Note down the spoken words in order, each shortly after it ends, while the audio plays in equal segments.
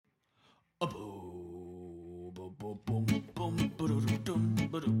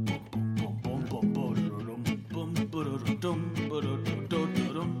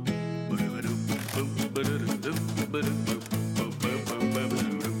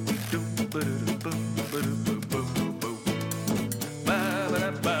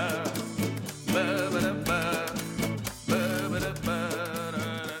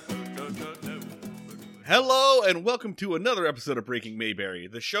Hello and welcome to another episode of Breaking Mayberry,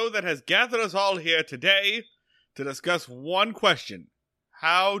 the show that has gathered us all here today to discuss one question.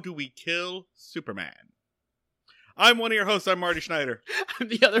 How do we kill Superman? I'm one of your hosts, I'm Marty Schneider. I'm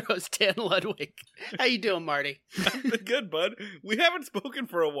the other host, Dan Ludwig. How you doing, Marty? I'm good, bud. We haven't spoken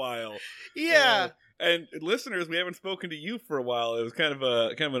for a while. Yeah. And listeners, we haven't spoken to you for a while. It was kind of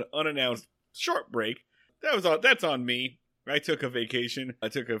an unannounced short break. That's on me. I took a vacation. I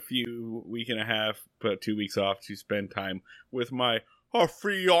took a week and a half, put 2 weeks off to spend time with my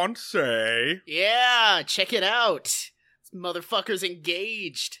fiance. Yeah, check it out. This motherfucker's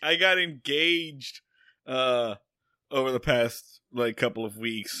engaged. I got engaged over the past couple of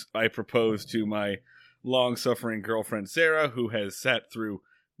weeks. I proposed to my long-suffering girlfriend Sarah, who has sat through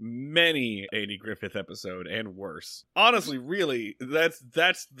many Andy Griffith episode and worse. Honestly, really,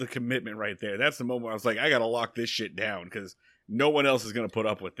 that's the commitment right there. That's the moment where I was like, I gotta lock this shit down because no one else is gonna put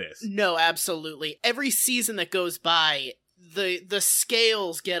up with this. No, absolutely. Every season that goes by, the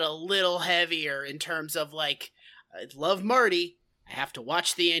scales get a little heavier in terms of I love Marty. I have to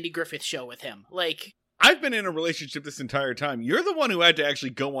watch the Andy Griffith show with him. I've been in a relationship this entire time. You're the one who had to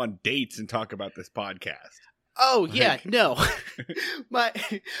actually go on dates and talk about this podcast. Oh, yeah, no.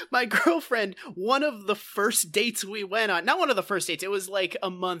 My girlfriend, one of the first dates we went on, not one of the first dates, it was a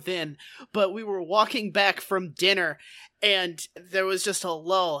month in, but we were walking back from dinner, and there was just a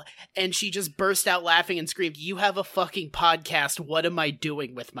lull, and she just burst out laughing and screamed, "You have a fucking podcast, what am I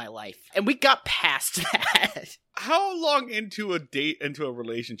doing with my life?" And we got past that. How long into a date, into a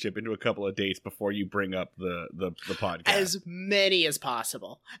relationship, into a couple of dates before you bring up the podcast? As many as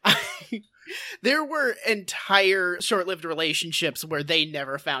possible. There were entire short-lived relationships where they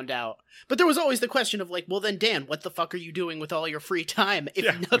never found out. But there was always the question of well then Dan, what the fuck are you doing with all your free time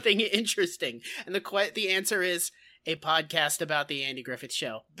if nothing interesting? And the answer is a podcast about the Andy Griffith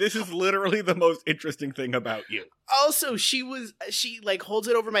Show. This is literally the most interesting thing about you. Also, she holds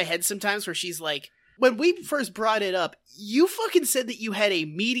it over my head sometimes where she's like, when we first brought it up, you fucking said that you had a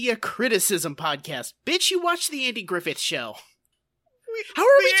media criticism podcast. Bitch, you watched the Andy Griffith Show. How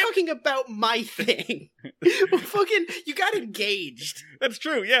are we talking about my thing? Fucking, you got engaged. That's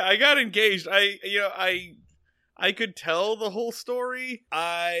true. Yeah, I got engaged. I could tell the whole story.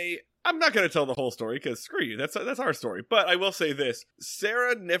 I'm not going to tell the whole story because screw you. That's our story. But I will say this.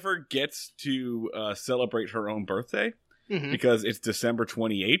 Sarah never gets to celebrate her own birthday because it's December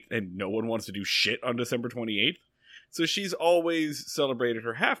 28th and no one wants to do shit on December 28th. So she's always celebrated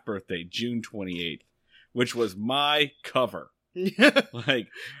her half birthday, June 28th, which was my cover.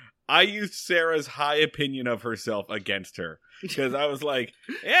 I used Sarah's high opinion of herself against her because I was like,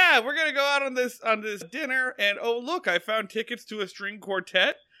 yeah, we're going to go out on this dinner and oh, look, I found tickets to a string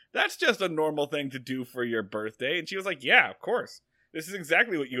quartet. That's just a normal thing to do for your birthday. And she was like, yeah, of course. This is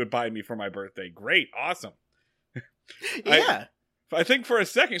exactly what you would buy me for my birthday. Great. Awesome. Yeah. I think for a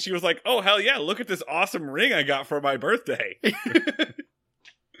second she was like, oh, hell yeah, look at this awesome ring I got for my birthday.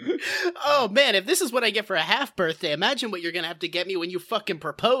 Oh, man, if this is what I get for a half birthday, imagine what you're going to have to get me when you fucking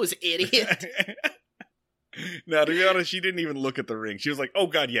propose, idiot. Now, to be honest, she didn't even look at the ring. She was like, oh,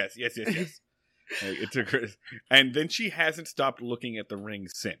 God, yes. It took her, and then she hasn't stopped looking at the ring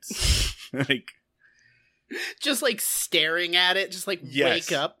since. Just staring at it, just yes.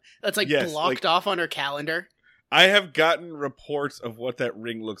 Wake up. That's blocked off on her calendar. I have gotten reports of what that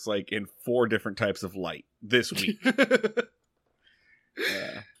ring looks like in 4 different types of light this week.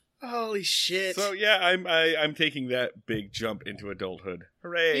 Holy shit! So yeah, I'm taking that big jump into adulthood.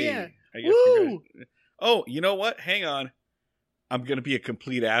 Hooray! Yeah. I guess woo! Oh, you know what? Hang on. I'm gonna be a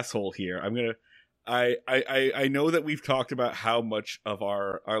complete asshole here. I know that we've talked about how much of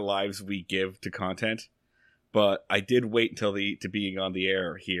our lives we give to content, but I did wait until to being on the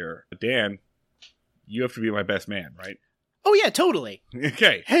air here. Dan, you have to be my best man, right? Oh yeah, totally.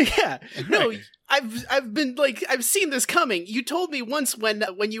 Okay. Yeah. No, I've been I've seen this coming. You told me once when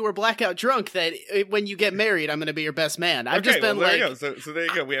you were blackout drunk that when you get married, I'm going to be your best man. I've just been there you go. So there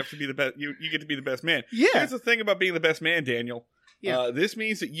you go. We have to be the best. You get to be the best man. Yeah. Here's the thing about being the best man, Daniel. Yeah. This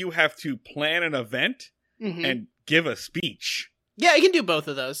means that you have to plan an event and give a speech. Yeah, I can do both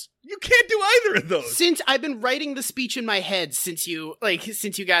of those. You can't do either of those. Since I've been writing the speech in my head since you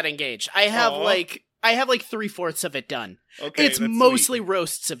got engaged. I have I have like 3/4 of it done. Okay, it's mostly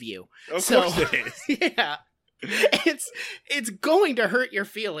roasts of you. Of course it is. Yeah. It's going to hurt your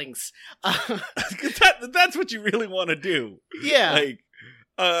feelings. That's what you really want to do. Yeah. Like,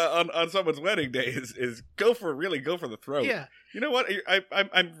 on someone's wedding day is go for the throat. Yeah. You know what?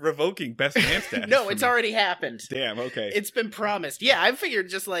 I'm revoking best man status. No, it's already happened. Damn. Okay. It's been promised. Yeah, I figured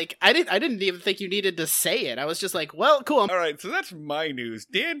just like I didn't even think you needed to say it. I was just like, well, cool. All right. So that's my news.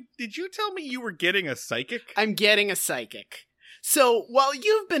 Dan, did you tell me you were getting a psychic? I'm getting a psychic. So while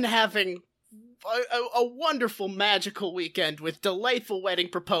you've been having a wonderful magical weekend with delightful wedding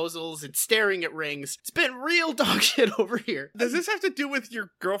proposals and staring at rings, it's been real dog shit over here. Does this have to do with your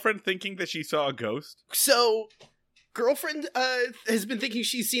girlfriend thinking that she saw a ghost? So, girlfriend has been thinking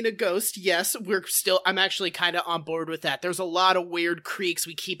she's seen a ghost. Yes, I'm actually kind of on board with that. There's a lot of weird creaks.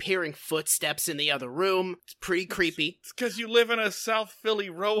 We keep hearing footsteps in the other room. It's pretty creepy. It's because you live in a South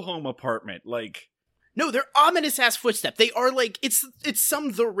Philly row home apartment. Like, no, they're ominous ass footsteps. They are like, it's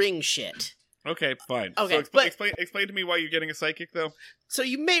some The Ring shit. Okay, fine. Okay, so explain to me why you're getting a psychic, though. So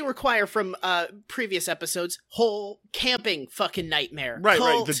you may require from previous episodes whole camping fucking nightmare. Right.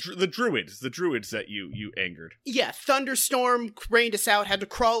 The druids that you angered. Yeah, thunderstorm rained us out. Had to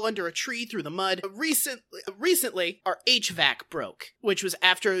crawl under a tree through the mud. Recently, our HVAC broke, which was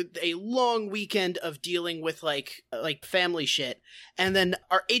after a long weekend of dealing with like family shit, and then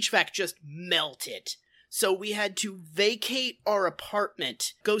our HVAC just melted. So we had to vacate our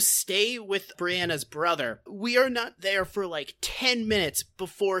apartment, go stay with Brianna's brother. We are not there for like 10 minutes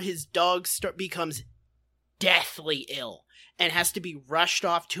before his dog becomes deathly ill and has to be rushed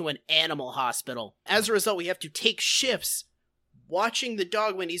off to an animal hospital. As a result, we have to take shifts watching the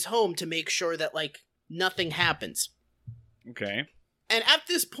dog when he's home to make sure that like nothing happens. Okay. And at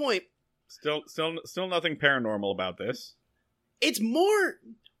this point, still nothing paranormal about this. It's more...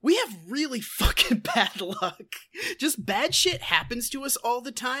 We have really fucking bad luck. Just bad shit happens to us all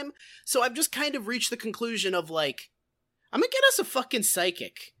the time. So I've just kind of reached the conclusion of like, I'm gonna get us a fucking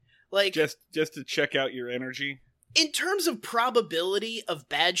psychic. Like, just to check out your energy. In terms of probability of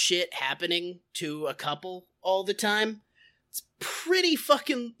bad shit happening to a couple all the time, it's pretty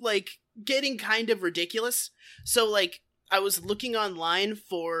fucking like getting kind of ridiculous. So like, I was looking online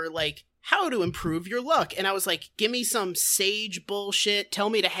for like how to improve your luck. And I was like, give me some sage bullshit. Tell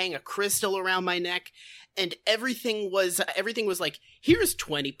me to hang a crystal around my neck. And everything was like, here's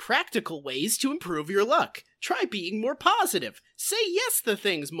 20 practical ways to improve your luck. Try being more positive. Say yes to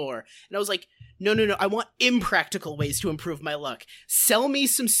things more. And I was like, no. I want impractical ways to improve my luck. Sell me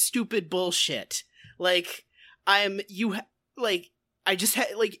some stupid bullshit. Like, you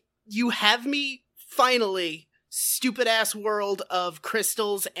have me finally... stupid ass world of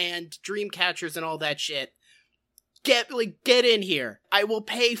crystals and dream catchers and all that shit. Get in here. I will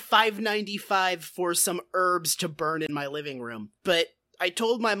pay $5.95 for some herbs to burn in my living room. But I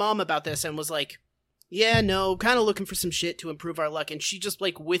told my mom about this and was like, yeah, no, kind of looking for some shit to improve our luck. And she just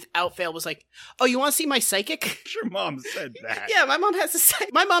like without fail was like, oh, you want to see my psychic? Your mom said that. Yeah, my mom has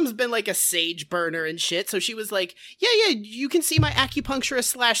my mom's been like a sage burner and shit. So she was like, yeah, you can see my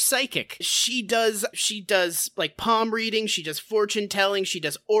acupuncturist / psychic. She does like palm reading. She does fortune telling. She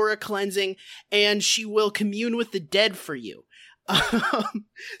does aura cleansing, and she will commune with the dead for you.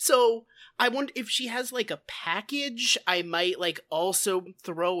 So I wonder if she has like a package. I might like also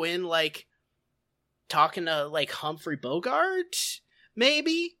throw in like talking to like Humphrey Bogart,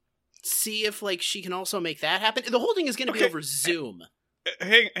 maybe see if like she can also make that happen. The whole thing is going to be over Zoom.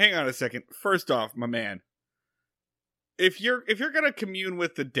 Hang on a second. First off, my man, if you're gonna commune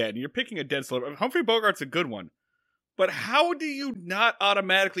with the dead, and you're picking a dead celebrity, Humphrey Bogart's a good one. But how do you not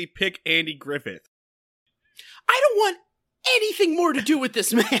automatically pick Andy Griffith? I don't want anything more to do with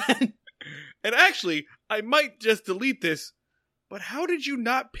this man. And actually, I might just delete this. But how did you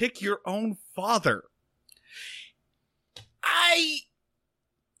not pick your own father?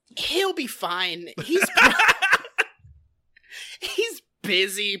 He'll be fine. He's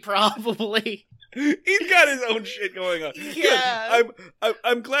busy, probably. He's got his own shit going on. Yeah.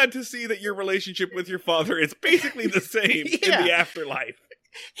 I'm glad to see that your relationship with your father is basically the same in the afterlife.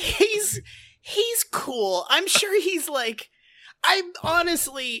 He's cool. I'm sure he's like,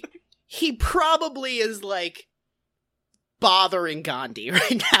 he probably is like bothering Gandhi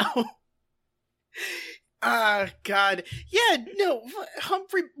right now. God. Yeah, no,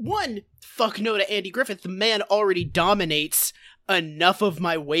 Humphrey, fuck no to Andy Griffith. The man already dominates enough of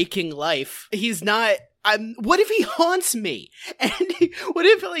my waking life. He's not, what if he haunts me? And what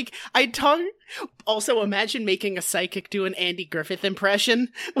if, like, also imagine making a psychic do an Andy Griffith impression,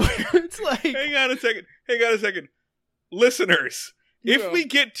 where it's like... Hang on a second. Listeners, If No. we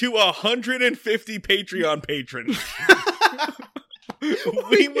get to 150 Patreon patrons,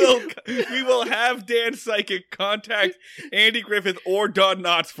 we will have Dan Psychic contact Andy Griffith or Don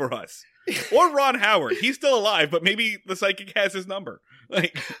Knotts for us. Or Ron Howard. He's still alive, but maybe the Psychic has his number.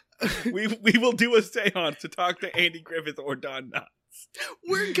 Like, we will do a seance to talk to Andy Griffith or Don Knotts.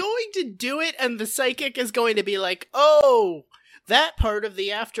 We're going to do it, and the Psychic is going to be like, oh, that part of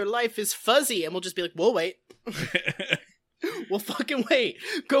the afterlife is fuzzy. And we'll just be like, we'll wait. We'll fucking wait.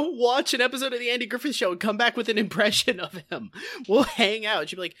 Go watch an episode of the Andy Griffith Show and come back with an impression of him. We'll hang out.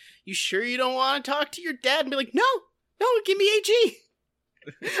 She'll be like, you sure you don't want to talk to your dad? And be like, no, give me AG.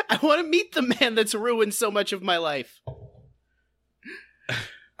 I want to meet the man that's ruined so much of my life.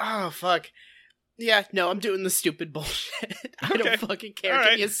 Oh, fuck. Yeah, no, I'm doing the stupid bullshit. I don't fucking care. All Give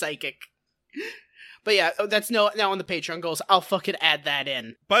right. me a Psychic. But yeah, that's now on the Patreon goals. I'll fucking add that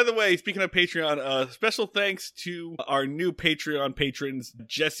in. By the way, speaking of Patreon, special thanks to our new Patreon patrons,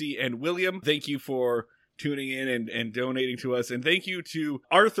 Jesse and William. Thank you for tuning in and donating to us. And thank you to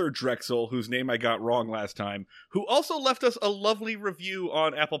Arthur Drexel, whose name I got wrong last time, who also left us a lovely review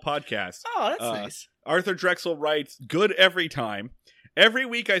on Apple Podcasts. Oh, that's nice. Arthur Drexel writes, good every time. Every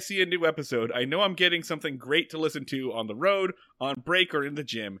week I see a new episode, I know I'm getting something great to listen to on the road, on break, or in the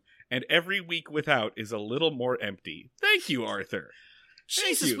gym. And every week without is a little more empty. Thank you, Arthur.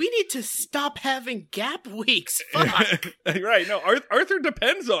 Jesus, you. we need to stop having gap weeks. Fuck. Right, no, Arthur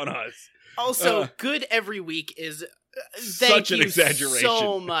depends on us. Also, good every week is Such thank an you exaggeration.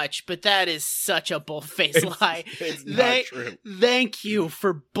 so much, but that is such a bull-faced lie. It's not true. Thank you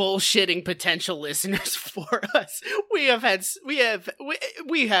for bullshitting potential listeners for us. We have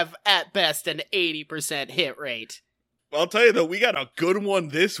at best an 80% hit rate. I'll tell you though, we got a good one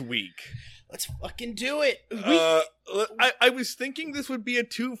this week. Let's fucking do it. I was thinking this would be a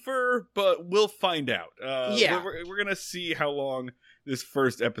twofer, but we'll find out. Yeah. We're gonna see how long this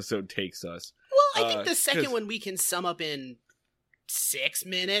first episode takes us. Well, I think the second 'cause- one we can sum up in 6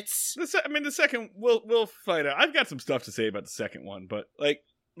 minutes. The second we'll find out. I've got some stuff to say about the second one, but like,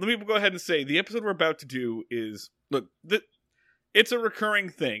 let me go ahead and say the episode we're about to do is it's a recurring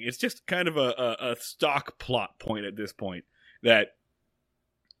thing. It's just kind of a stock plot point at this point that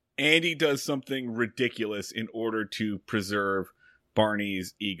Andy does something ridiculous in order to preserve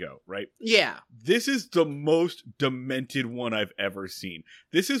Barney's ego, right? Yeah. This is the most demented one I've ever seen.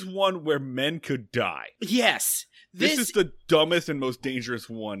 This is one where men could die. Yes. This is the dumbest and most dangerous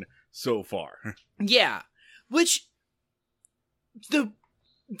one so far. Yeah. Which the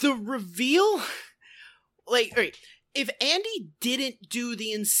reveal, like, all right, if Andy didn't do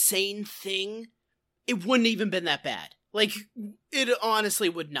the insane thing, it wouldn't even been that bad. Like, it honestly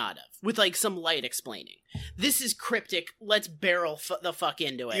would not have, with like some light explaining. This is cryptic. Let's barrel the fuck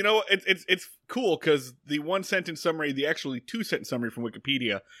into it. You know, it's cool because the 1 sentence summary, the actually 2 sentence summary from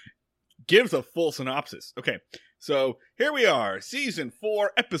Wikipedia, gives a full synopsis. Okay, so here we are, season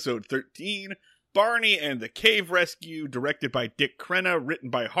 4, episode 13. Barney and the Cave Rescue, directed by Dick Crenna, written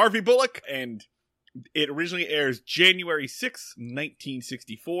by Harvey Bullock, and it originally airs January 6,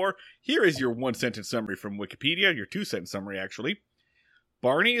 1964. Here is your 1 sentence summary from Wikipedia, your 2 sentence summary actually.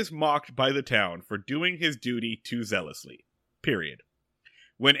 Barney is mocked by the town for doing his duty too zealously. Period.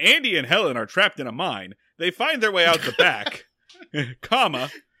 When Andy and Helen are trapped in a mine, they find their way out the back,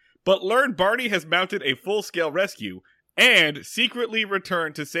 but learn Barney has mounted a full-scale rescue and secretly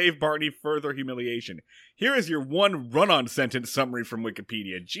return to save Barney further humiliation. Here is your 1 run-on sentence summary from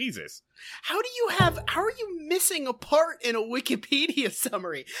Wikipedia. Jesus. How are you missing a part in a Wikipedia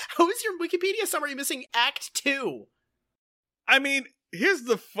summary? How is your Wikipedia summary missing Act 2? I mean, here's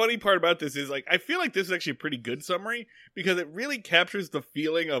the funny part about this is, like, I feel like this is actually a pretty good summary because it really captures the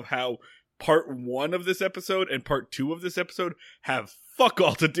feeling of how part 1 of this episode and part 2 of this episode have fuck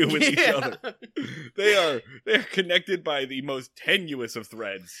all to do with each other. They are connected by the most tenuous of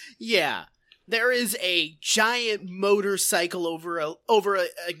threads. Yeah. There is a giant motorcycle over a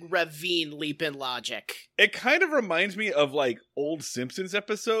ravine leap in logic. It kind of reminds me of like old Simpsons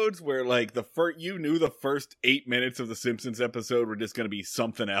episodes where like you knew the first 8 minutes of the Simpsons episode were just going to be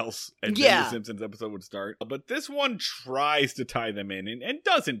something else, and then the Simpsons episode would start. But this one tries to tie them in and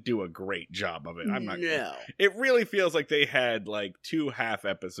doesn't do a great job of it. No. It really feels like they had like 2 half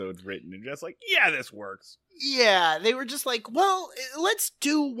episodes written and just like, yeah, this works. Yeah, they were just like, well, let's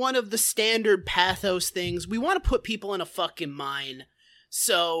do one of the standard pathos things. We want to put people in a fucking mine.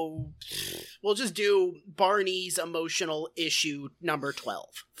 So we'll just do Barney's emotional issue number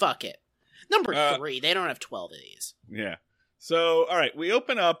 12. Fuck it. Number 3. They don't have 12 of these. Yeah. So, all right, we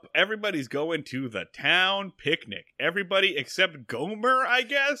open up. Everybody's going to the town picnic. Everybody except Gomer, I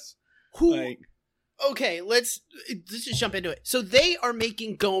guess. Who? Okay, let's just jump into it. So they are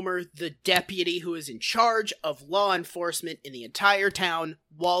making Gomer the deputy who is in charge of law enforcement in the entire town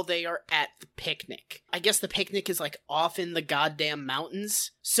while they are at the picnic. I guess the picnic is like off in the goddamn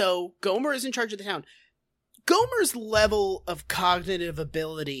mountains. So Gomer is in charge of the town. Gomer's level of cognitive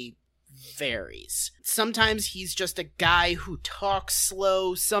ability varies. Sometimes he's just a guy who talks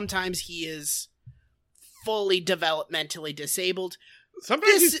slow. Sometimes he is fully developmentally disabled.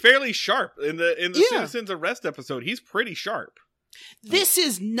 Sometimes he's fairly sharp. In the Citizen's Arrest episode, he's pretty sharp. This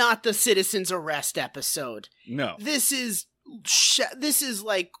is not the Citizen's Arrest episode. No. This is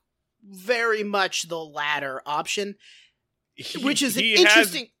like very much the latter option, which is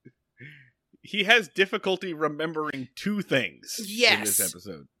interesting. He has difficulty remembering two things in this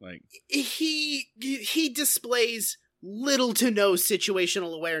episode. Like he displays little to no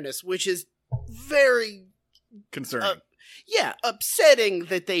situational awareness, which is very concerning. Upsetting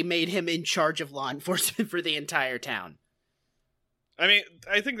that they made him in charge of law enforcement for the entire town. I mean,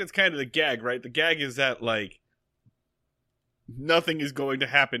 I think that's kind of the gag, right? The gag is that, like, nothing is going to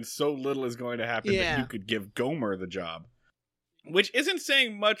happen, so little is going to happen that you could give Gomer the job. Which isn't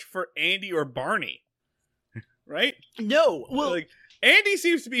saying much for Andy or Barney, right? No, well... Like, Andy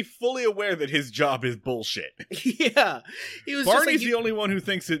seems to be fully aware that his job is bullshit. Yeah. Barney's the only one who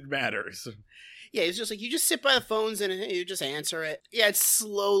thinks it matters. Yeah, he's just like, you just sit by the phones and you just answer it. Yeah, it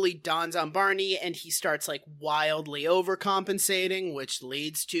slowly dawns on Barney, and he starts, like, wildly overcompensating, which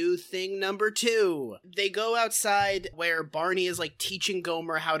leads to thing number 2. They go outside where Barney is, like, teaching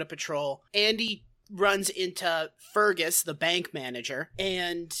Gomer how to patrol. Andy runs into Fergus, the bank manager,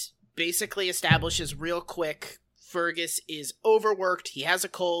 and basically establishes real quick Fergus is overworked, he has a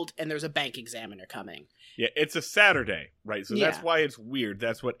cold, and there's a bank examiner coming. Yeah, it's a Saturday, right? So that's why it's weird.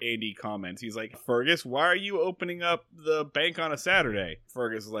 That's what Andy comments. He's like, Fergus, why are you opening up the bank on a Saturday?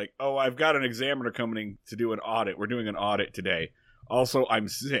 Fergus is like, oh, I've got an examiner coming to do an audit. We're doing an audit today. Also, I'm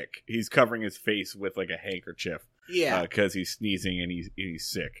sick. He's covering his face with like a handkerchief. Yeah. Because he's sneezing and he's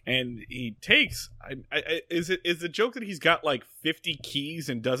sick. And he takes... is the joke that he's got like 50 keys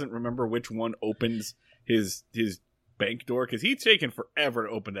and doesn't remember which one opens his bank door? Because he's taken forever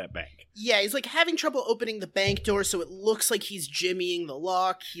to open that bank. Yeah, he's like having trouble opening the bank door, so it looks like he's jimmying the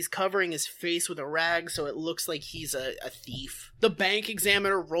lock. He's covering his face with a rag, so it looks like he's a thief. The bank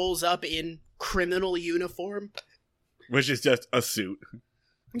examiner rolls up in criminal uniform. Which is just a suit.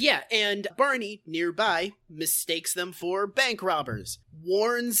 Yeah, and Barney, nearby, mistakes them for bank robbers.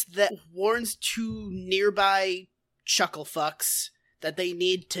 Warns two nearby chuckle fucks that they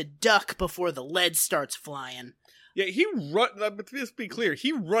need to duck before the lead starts flying. Yeah, but let's be clear,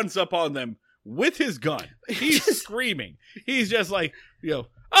 he runs up on them with his gun. He's screaming. He's just like,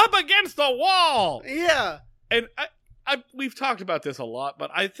 up against the wall! Yeah. And we've talked about this a lot,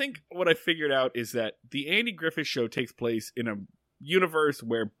 but I think what I figured out is that the Andy Griffith Show takes place in a universe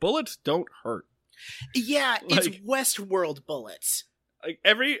where bullets don't hurt. Yeah, it's Westworld bullets. Like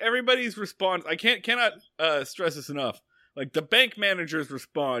everybody's response, I cannot stress this enough. Like the bank manager's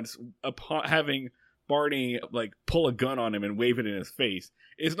response upon having Barney like pull a gun on him and wave it in his face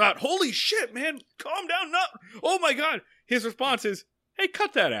is not, holy shit, man, calm down, no, oh my god. His response is, hey,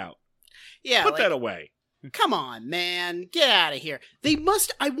 cut that out. Yeah, put that away. Come on, man. Get out of here.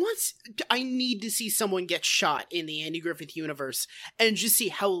 I need to see someone get shot in the Andy Griffith universe and just see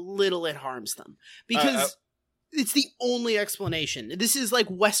how little it harms them. Because it's the only explanation. This is like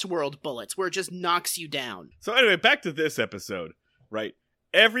Westworld bullets, where it just knocks you down. So anyway, back to this episode, right?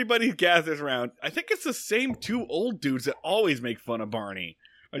 Everybody gathers around. I think it's the same two old dudes that always make fun of Barney.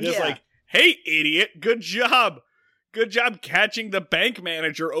 Are just like, hey, idiot, good job. Good job catching the bank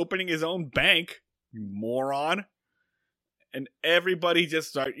manager opening his own bank. You moron. And everybody just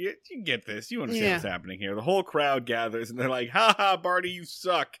starts, you get this, you understand what's happening here. The whole crowd gathers and they're like, ha ha, Barney, you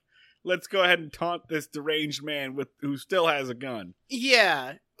suck. Let's go ahead and taunt this deranged man who still has a gun.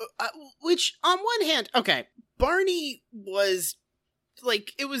 Yeah. Which, on one hand, okay, Barney was,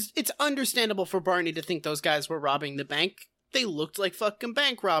 like, it's understandable for Barney to think those guys were robbing the bank. They looked like fucking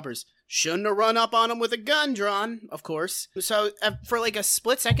bank robbers. Shouldn't have run up on him with a gun drawn, of course. So for like a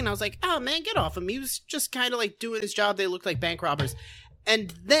split second, I was like, oh man, get off him. He was just kind of like doing his job. They looked like bank robbers.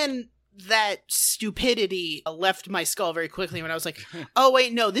 And then that stupidity left my skull very quickly when I was like, oh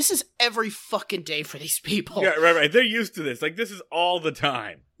wait, no, this is every fucking day for these people. Yeah, right. They're used to this. Like, this is all the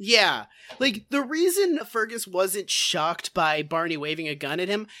time. Yeah. Like, the reason Fergus wasn't shocked by Barney waving a gun at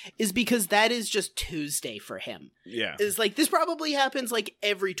him is because that is just Tuesday for him. Yeah. Is like, this probably happens like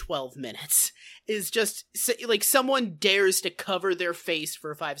every 12 minutes. Is just, like, someone dares to cover their face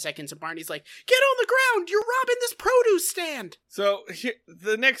for 5 seconds and Barney's like, get on the ground! You're robbing this produce stand! So,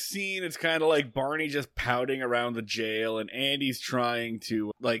 the next scene scene, it's kind of like Barney just pouting around the jail, and Andy's trying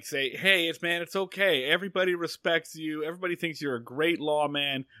to like say, "Hey, it's okay. Everybody respects you. Everybody thinks you're a great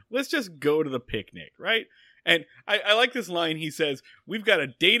lawman. Let's just go to the picnic, right?" And I like this line. He says, "We've got a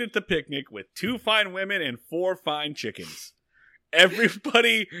date at the picnic with 2 fine women and 4 fine chickens. Every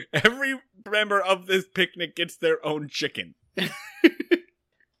member of this picnic gets their own chicken."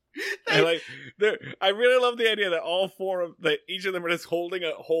 I really love the idea that each of them are just holding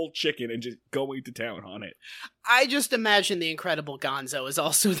a whole chicken and just going to town on it. I just imagine the Incredible Gonzo is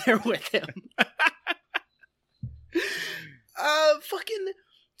also there with him.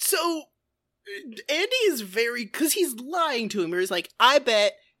 So Andy is because he's lying to him. He's like, "I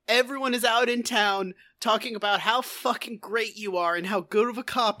bet everyone is out in town talking about how fucking great you are and how good of a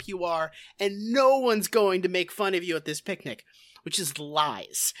cop you are, and no one's going to make fun of you at this picnic," which is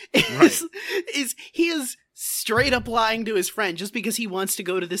lies. Right. He is straight up lying to his friend just because he wants to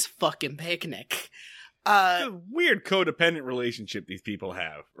go to this fucking picnic. It's a weird codependent relationship these people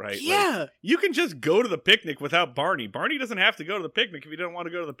have, right? Yeah. Like, you can just go to the picnic without Barney. Barney doesn't have to go to the picnic if he doesn't want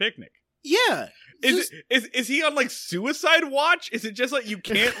to go to the picnic. Yeah. Is he on like suicide watch? Is it just like you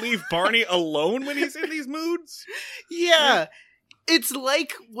can't leave Barney alone when he's in these moods? Yeah. It's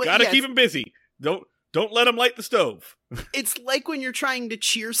like Gotta keep him busy. Don't let him light the stove. It's like when you're trying to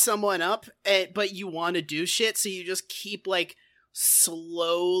cheer someone up, but you want to do shit, so you just keep like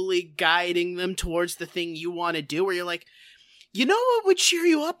slowly guiding them towards the thing you want to do, where you're like, "You know what would cheer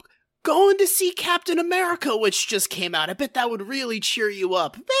you up? Going to see Captain America, which just came out. I bet that would really cheer you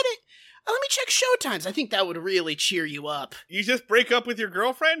up. Let me check showtimes. I think that would really cheer you up." You just break up with your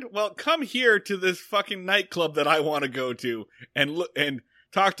girlfriend? Well, come here to this fucking nightclub that I want to go to and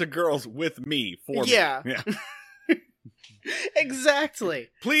talk to girls with me for me. Yeah. Exactly.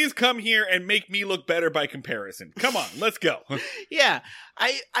 Please come here and make me look better by comparison. Come on, let's go. Yeah.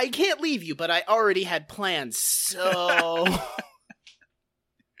 I can't leave you, but I already had plans, so...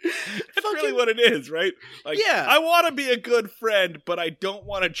 That's really what it is, right? Like, yeah. I want to be a good friend, but I don't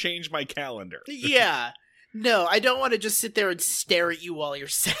want to change my calendar. Yeah. No, I don't want to just sit there and stare at you while you're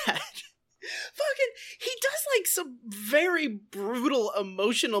sad. He does like some very brutal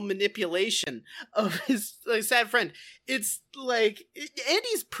emotional manipulation of his sad friend. It's like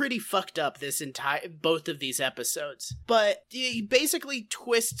Andy's pretty fucked up both of these episodes. But he basically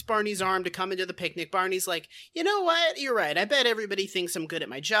twists Barney's arm to come into the picnic. Barney's like, "You know what? You're right. I bet everybody thinks I'm good at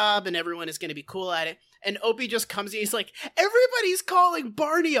my job and everyone is going to be cool at it." And Opie just comes in. He's like, "Everybody's calling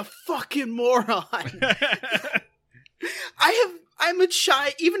Barney a fucking moron." I'm a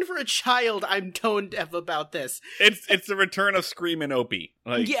child. Even for a child, I'm tone deaf about this. It's the return of Screamin' Opie.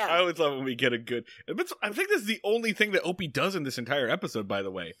 Like, yeah. I always love when we get a good... I think this is the only thing that Opie does in this entire episode, by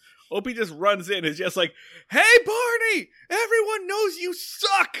the way. Opie just runs in and is just like, "Hey, Barney! Everyone knows you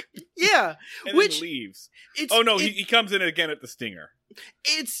suck!" Yeah. And then leaves. He comes in again at the stinger.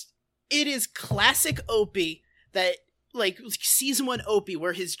 It is classic Opie that... like season 1 Opie,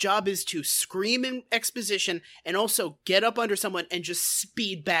 where his job is to scream in exposition and also get up under someone and just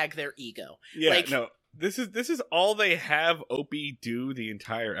speed bag their ego. Yeah, this is all they have Opie do the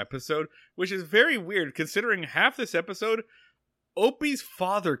entire episode, which is very weird considering half this episode, Opie's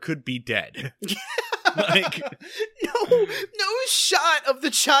father could be dead. Like, no shot of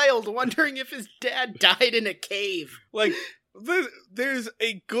the child wondering if his dad died in a cave. Like, there's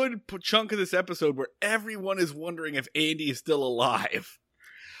a good chunk of this episode where everyone is wondering if Andy is still alive.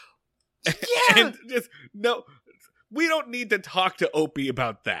 Yeah. And we don't need to talk to Opie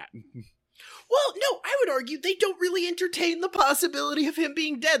about that. Well, no, I would argue they don't really entertain the possibility of him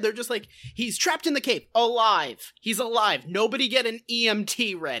being dead. They're just like, he's trapped in the cave, alive. He's alive. Nobody get an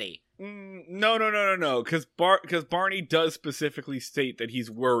EMT ready. No. Because Barney does specifically state that he's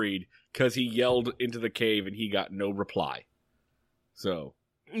worried because he yelled into the cave and he got no reply. So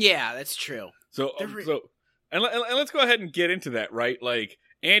yeah, that's true. And let's go ahead and get into that, right? Like,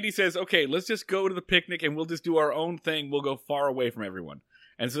 Andy says, "Okay, let's just go to the picnic and we'll just do our own thing. We'll go far away from everyone."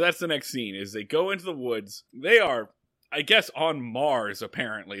 And so that's the next scene, is they go into the woods. They are, I guess, on Mars,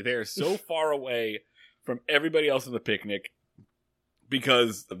 apparently. They are so far away from everybody else in the picnic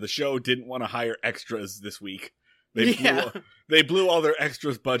because the show didn't want to hire extras this week. They blew all their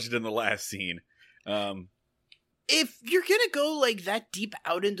extras budget in the last scene. If you're gonna go like that deep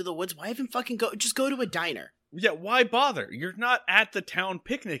out into the woods, why even fucking just go to a diner? Yeah, why bother? You're not at the town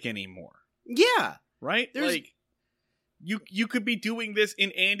picnic anymore. Yeah. Right? Like, you could be doing this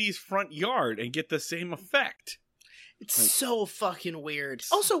in Andy's front yard and get the same effect. It's so fucking weird.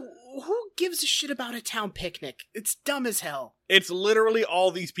 Also, who gives a shit about a town picnic? It's dumb as hell. It's literally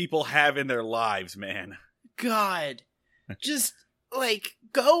all these people have in their lives, man. God. Just, like,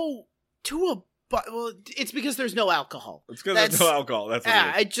 go To a bar. Well, it's because there's no alcohol. It's because there's no alcohol. That's what it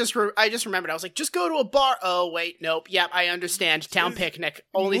is. I just remembered. I was like, just go to a bar. Oh, wait, nope. Yep, I understand. Town picnic.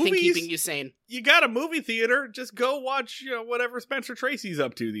 Only thing keeping you sane. You got a movie theater. Just go watch, whatever Spencer Tracy's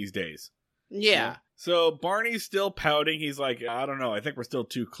up to these days. Yeah. So Barney's still pouting. He's like, I don't know. I think we're still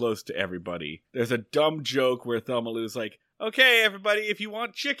too close to everybody. There's a dumb joke where Thelma Lou's like, okay, everybody, if you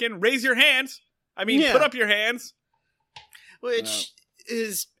want chicken, raise your hands. I mean, put up your hands. Which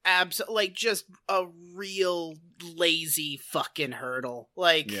is just a real lazy fucking hurdle.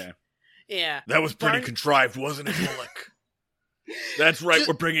 Like, yeah. That was pretty contrived, wasn't it, Bullock? That's right,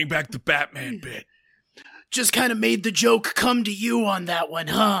 we're bringing back the Batman bit. Just kind of made the joke come to you on that one,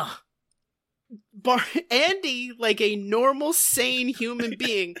 huh? Andy, like a normal, sane human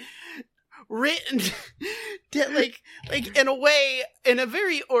being, written like in a way, in a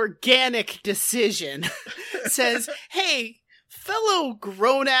very organic decision, says, hey, fellow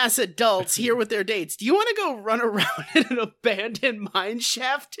grown-ass adults here with their dates, do you want to go run around in an abandoned mine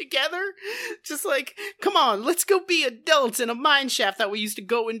shaft together? Just like, come on, let's go be adults in a mine shaft that we used to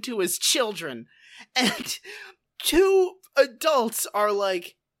go into as children. And two adults are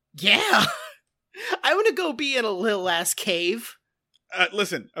like, yeah, I want to go be in a little-ass cave.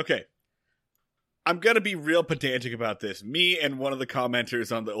 Listen, okay. I'm going to be real pedantic about this. Me and one of the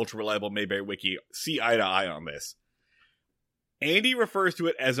commenters on the ultra-reliable Mayberry Wiki see eye to eye on this. Andy refers to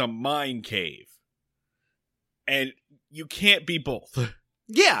it as a mine cave. And you can't be both.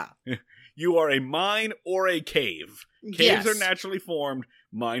 Yeah. You are a mine or a cave. Caves are naturally formed.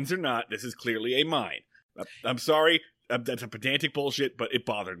 Mines are not. This is clearly a mine. I'm sorry. That's a pedantic bullshit, but it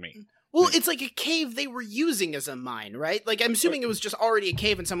bothered me. Well, it's like a cave they were using as a mine, right? Like, I'm assuming it was just already a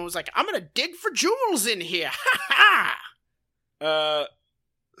cave and someone was like, I'm gonna dig for jewels in here. Ha ha!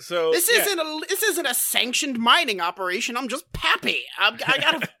 So this isn't a sanctioned mining operation. I'm just Pappy.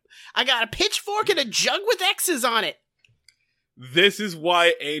 I got a pitchfork and a jug with X's on it. This is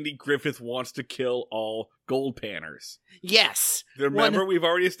why Andy Griffith wants to kill all gold panners. Yes. Remember, we've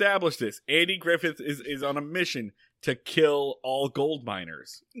already established this. Andy Griffith is on a mission to kill all gold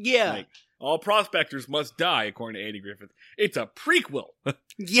miners. Yeah. Like, all prospectors must die, according to Andy Griffith. It's a prequel.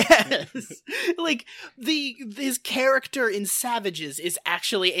 Yes. Like, his character in Savages is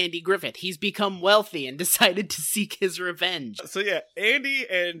actually Andy Griffith. He's become wealthy and decided to seek his revenge. So yeah, Andy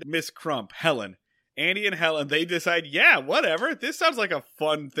and Miss Crump, Helen, they decide, yeah, whatever. This sounds like a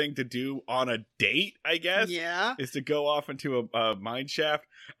fun thing to do on a date, I guess. Yeah. Is to go off into a mine shaft.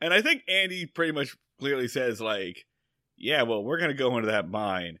 And I think Andy pretty much clearly says, like, yeah, well, we're going to go into that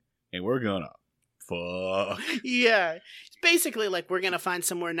mine and we're going to fuck. Yeah. It's basically like, we're going to find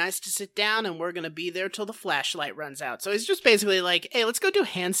somewhere nice to sit down and we're going to be there till the flashlight runs out. So it's just basically like, hey, let's go do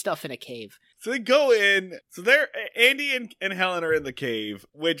hand stuff in a cave. So they go in. So Andy and Helen are in the cave,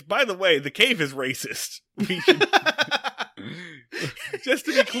 which, by the way, the cave is racist. We should, just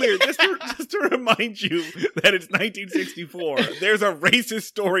to be clear, just to remind you that it's 1964. There's a racist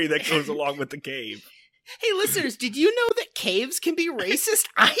story that goes along with the cave. Hey, listeners, did you know that caves can be racist?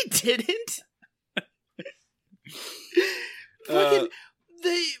 I didn't.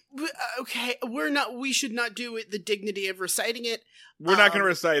 Okay, we should not do it, the dignity of reciting it. We're not going to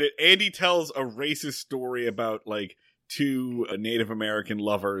recite it. Andy tells a racist story about, like, two Native American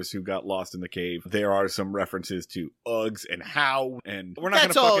lovers who got lost in the cave. There are some references to Uggs and how, and we're not going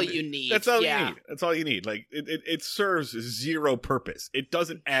to. That's all you need. That's all you need. That's all you need. Like, it serves zero purpose. It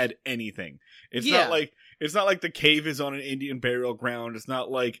doesn't add anything. It's not like the cave is on an Indian burial ground. It's not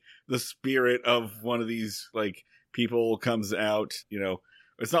like the spirit of one of these, like, people comes out,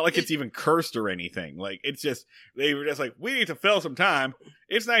 It's not like it's even cursed or anything. Like, it's just, they were just like, we need to fill some time.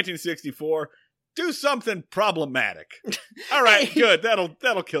 It's 1964. Do something problematic. All right, good.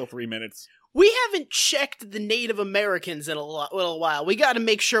 That'll kill 3 minutes. We haven't checked the Native Americans in a little while. We got to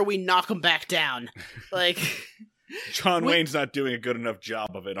make sure we knock them back down. Like, John Wayne's not doing a good enough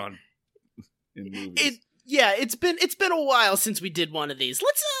job of it in movies. It's been a while since we did one of these.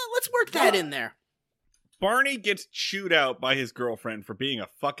 Let's work that in there. Barney gets chewed out by his girlfriend for being a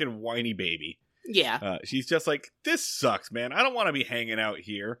fucking whiny baby. Yeah. She's just like, this sucks, man. I don't want to be hanging out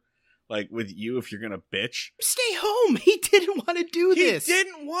here, like, with you if you're gonna bitch. Stay home. He didn't want to do this. He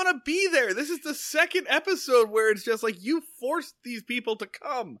didn't want to be there. This is the second episode where it's just like, you forced these people to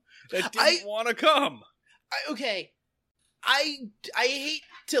come that didn't want to come. Okay. I hate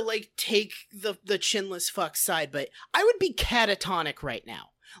to, like, take the chinless fuck side, but I would be catatonic right now.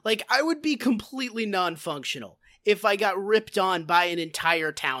 Like, I would be completely non-functional if I got ripped on by an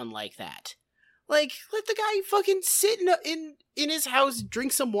entire town like that. Like, let the guy fucking sit in his house,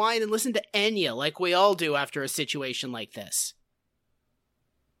 drink some wine, and listen to Enya like we all do after a situation like this.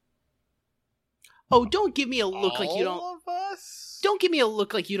 Oh, don't give me a look like you don't. All of us? Don't give me a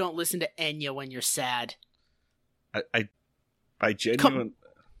look like you don't listen to Enya when you're sad. I genuinely...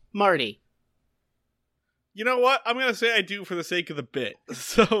 Marty. You know what? I'm going to say I do for the sake of the bit.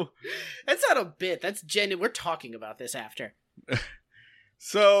 So... That's not a bit. That's genuine. We're talking about this after.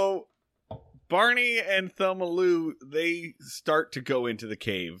 So, Barney and Thelma Lou, they start to go into the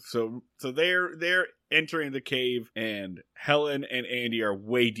cave. So they're entering the cave, and Helen and Andy are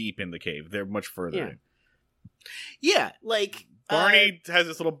way deep in the cave. They're much further in. Yeah, like... Barney has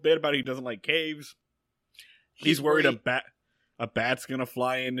this little bit about he doesn't like caves. He's worried a bat's gonna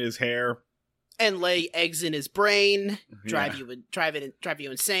fly in his hair and lay eggs in his brain, drive Yeah.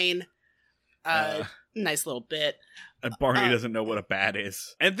 you insane. Nice little bit. And Barney doesn't know what a bat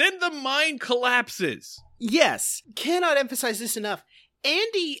is. And then the mine collapses. Yes, cannot emphasize this enough.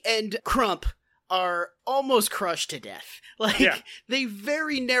 Andy and Crump are almost crushed to death. Like, they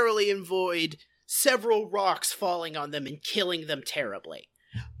very narrowly avoid several rocks falling on them and killing them terribly.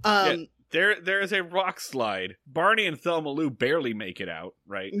 There is a rock slide. Barney and Thelma Lou barely make it out,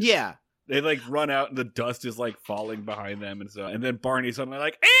 right? Yeah. They like run out and the dust is like falling behind them and so. And then Barney's suddenly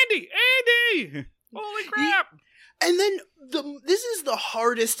like, Andy! Holy crap! And then this is the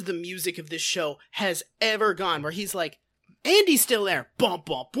hardest the music of this show has ever gone, where he's like, Andy's still there. Bum,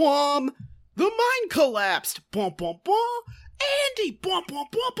 bum, bum. The mine collapsed. Bum, bum, bum. Andy. Bum, bum,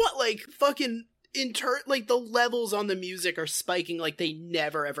 bum, bum. Like, fucking... like the levels on the music are spiking like they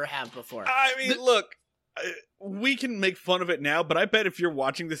never ever have before. I mean, look, we can make fun of it now, but I bet if you're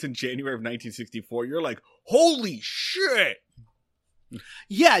watching this in January of 1964, you're like, holy shit!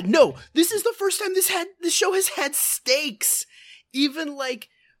 Yeah, no, this is the first time this show has had stakes, even like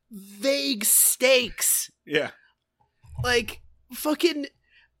vague stakes. Yeah, like fucking,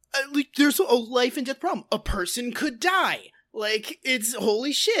 like, there's a life and death problem. A person could die. Like, it's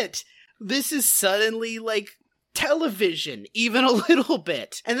holy shit. This is suddenly, like, television, even a little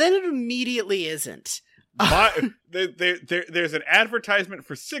bit. And then it immediately isn't. There's an advertisement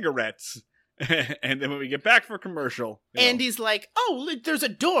for cigarettes, and then when we get back for commercial... Andy's like, oh, look, there's a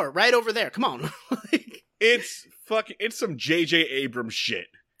door right over there. Come on. It's some J.J. Abrams shit.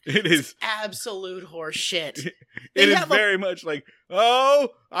 It is... absolute horse shit. It is very much like, oh,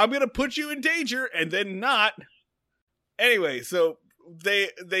 I'm going to put you in danger, and then not. Anyway, so... They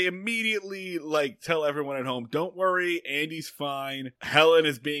immediately like tell everyone at home, don't worry, Andy's fine. Helen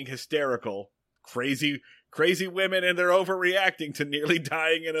is being hysterical. Crazy women, and they're overreacting to nearly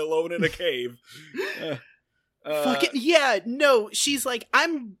dying alone in a cave. Fucking yeah, no, she's like,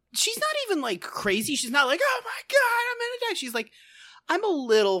 she's not even like crazy. She's not like, oh my god, I'm gonna die. She's like, I'm a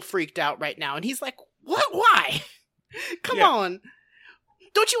little freaked out right now. And he's like, what? Why? Come on.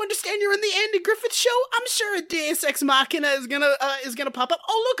 Don't you understand you're in the Andy Griffith Show? I'm sure a Deus Ex Machina is gonna pop up.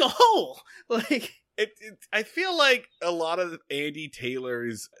 Oh, look, a hole! Like, I feel like a lot of Andy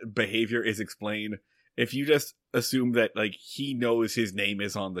Taylor's behavior is explained if you just assume that, like, he knows his name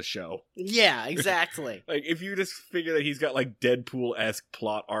is on the show. Yeah, exactly. Like, if you just figure that he's got, like, Deadpool-esque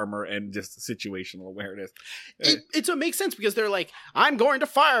plot armor and just situational awareness. It makes sense, because they're like, I'm going to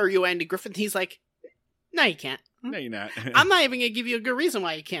fire you, Andy Griffith. He's like, no, you can't. No, you're not. I'm not even going to give you a good reason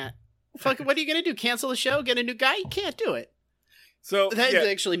why you can't. Fuck, what are you going to do? Cancel the show? Get a new guy? You can't do it. So that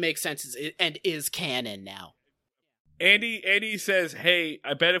actually makes sense and is canon now. Andy says, hey,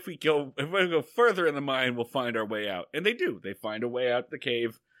 I bet if we go further in the mine, we'll find our way out. And they do. They find a way out the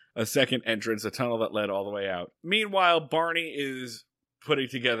cave, a second entrance, a tunnel that led all the way out. Meanwhile, Barney is putting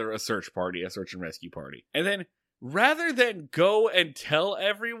together a search and rescue party. And then, rather than go and tell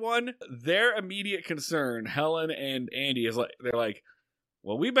everyone, their immediate concern, Helen and Andy, is like, they're like,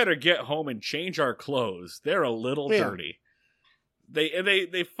 well, we better get home and change our clothes. They're a little dirty.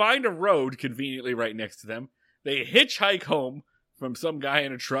 They find a road conveniently right next to them. They hitchhike home from some guy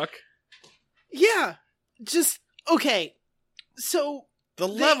in a truck. Yeah, just okay. So the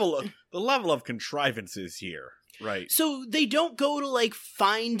level of contrivances here, right? So they don't go to like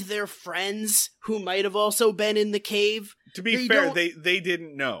find their friends who might have also been in the cave. To be fair, they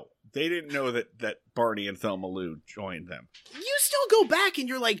didn't know. They didn't know that Barney and Thelma Lou joined them. You still go back and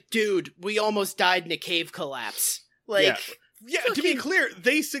you're like, dude, we almost died in a cave collapse. Like, yeah. To be clear,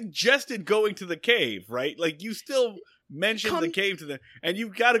 they suggested going to the cave, right? Like, you still mentioned the cave to them, and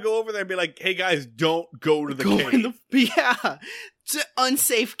you've got to go over there and be like, hey guys, don't go to the cave. It's an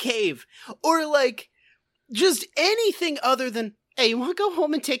unsafe cave. Or like, just anything other than, hey, you want to go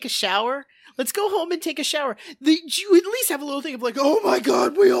home and take a shower? Let's go home and take a shower. You at least have a little thing of like, oh my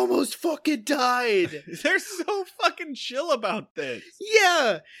god, we almost fucking died. They're so fucking chill about this.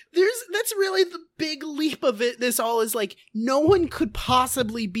 Yeah, that's really the big leap of it. This all is like, no one could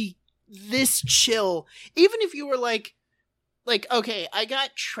possibly be this chill, even if you were like, okay, I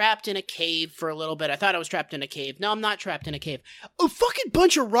got trapped in a cave for a little bit. I thought I was trapped in a cave. No, I'm not trapped in a cave. A fucking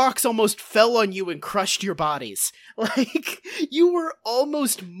bunch of rocks almost fell on you and crushed your bodies. Like, you were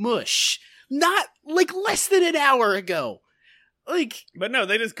almost mush. Not, like, less than an hour ago. Like, but no,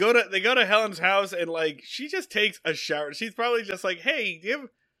 they go to Helen's house and like she just takes a shower. She's probably just like, hey, do you have,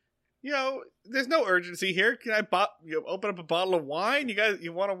 there's no urgency here. Can I open up a bottle of wine?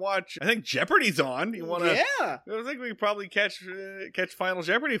 You want to watch? I think Jeopardy's on. You want to? Yeah. I think we could probably catch Final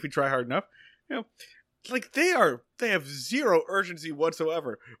Jeopardy if we try hard enough. Like they have zero urgency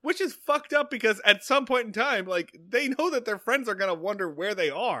whatsoever, which is fucked up because at some point in time, like they know that their friends are gonna wonder where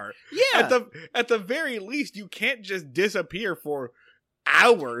they are. Yeah. At the very least, you can't just disappear for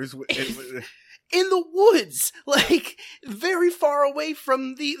hours. In the woods, like very far away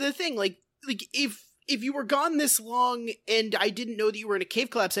from the thing. Like if you were gone this long and I didn't know that you were in a cave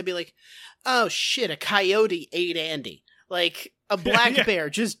collapse, I'd be like, oh shit, a coyote ate Andy. Like a black bear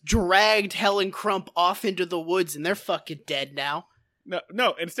just dragged Helen Crump off into the woods and they're fucking dead now.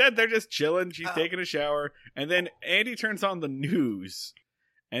 No. Instead, they're just chilling. She's taking a shower, and then Andy turns on the news,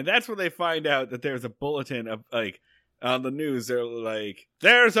 and that's when they find out that there's a bulletin of like. On the news, they're like,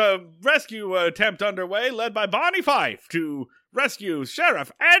 there's a rescue attempt underway led by Barney Fife to rescue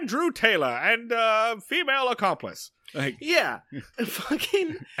Sheriff Andrew Taylor and female accomplice. Like, yeah.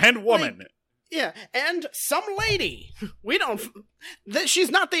 Fucking. And woman. Like, yeah. And some lady. We don't.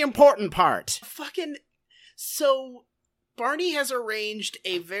 She's not the important part. Fucking. So, Barney has arranged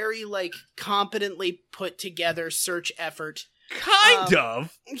a very, like, competently put together search effort. Kind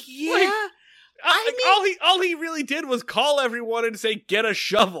of. Yeah. Like, I mean, all he really did was call everyone and say, "Get a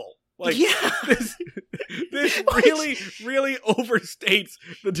shovel." Like, yeah. this really, really overstates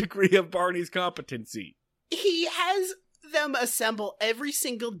the degree of Barney's competency. He has them assemble every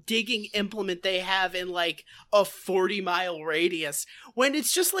single digging implement they have in like a 40-mile radius when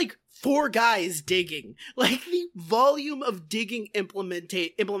it's just like 4 guys digging. Like the volume of digging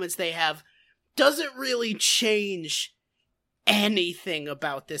implements they have doesn't really change anything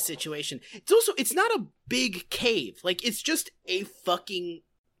about this situation. It's not a big cave. Like it's just a fucking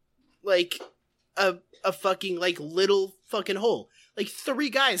like a fucking like little fucking hole. Like 3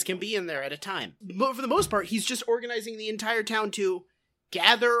 guys can be in there at a time. But for the most part, he's just organizing the entire town to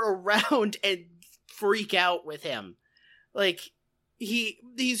gather around and freak out with him. Like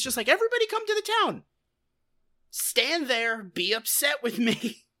he's just like, everybody come to the town. Stand there, be upset with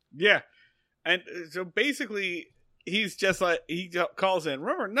me. Yeah. And so basically he's just like, he calls in.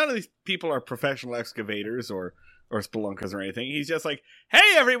 Remember, none of these people are professional excavators or spelunkas or anything. He's just like,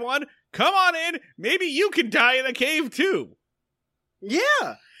 hey, everyone, come on in. Maybe you can die in a cave, too.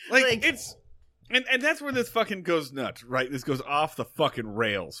 Yeah. Like it's... And that's where this fucking goes nuts, right? This goes off the fucking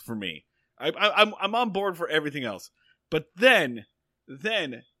rails for me. I'm on board for everything else. But then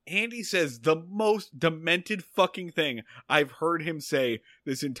Andy says the most demented fucking thing I've heard him say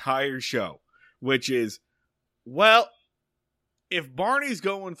this entire show, which is, well, if Barney's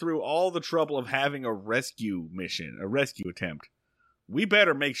going through all the trouble of having a rescue mission, a rescue attempt, we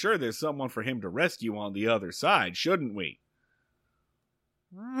better make sure there's someone for him to rescue on the other side, shouldn't we?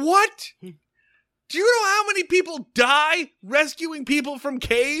 What? Do you know how many people die rescuing people from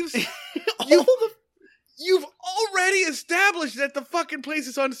caves? You've already established that the fucking place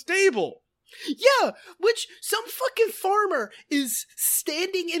is unstable. Yeah, which some fucking farmer is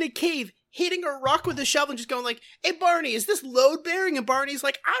standing in a cave, hitting a rock with a shovel and just going like, hey, Barney, is this load bearing? And Barney's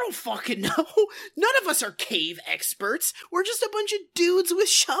like, I don't fucking know. None of us are cave experts. We're just a bunch of dudes with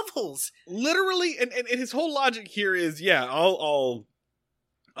shovels. Literally, and his whole logic here is, yeah, I'll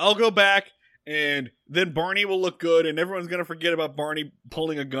go back, and then Barney will look good, and everyone's gonna forget about Barney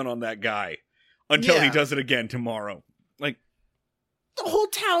pulling a gun on that guy until he does it again tomorrow. Like, the whole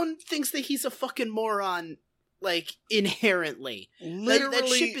town thinks that he's a fucking moron, like, inherently. Literally, that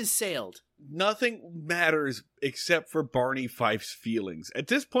ship is sailed. Nothing matters except for Barney Fife's feelings. At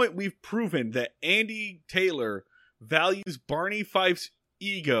this point, we've proven that Andy Taylor values Barney Fife's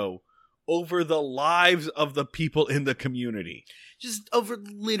ego over the lives of the people in the community. Just over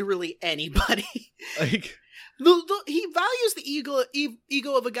literally anybody. Like, he values the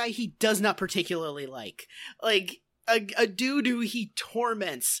ego of a guy he does not particularly like. Like, a dude who he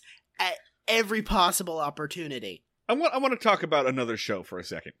torments at every possible opportunity. I want to talk about another show for a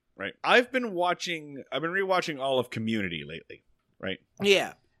second, right? I've been rewatching all of Community lately, right?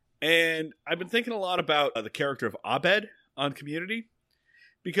 Yeah. And I've been thinking a lot about the character of Abed on Community,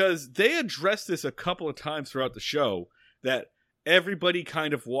 because they address this a couple of times throughout the show, that everybody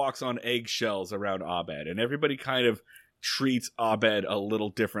kind of walks on eggshells around Abed, and everybody kind of treats Abed a little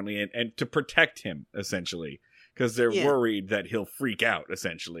differently and to protect him, essentially, because they're worried that he'll freak out,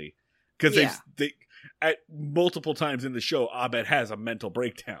 essentially, because they at multiple times in the show Abed has a mental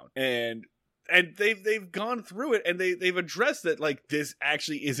breakdown, and they've gone through it, and they've addressed that, like, this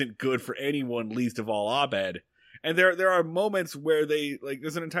actually isn't good for anyone, least of all Abed. And there are moments where they, like,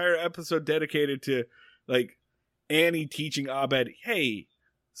 there's an entire episode dedicated to, like, Annie teaching Abed, hey,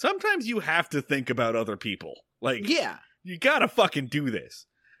 sometimes you have to think about other people. Like, you gotta fucking do this.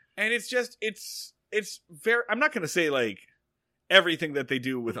 And it's just, it's very, I'm not gonna say, like, everything that they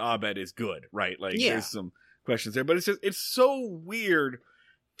do with Abed is good, right? Like, there's some questions there, but it's just, it's so weird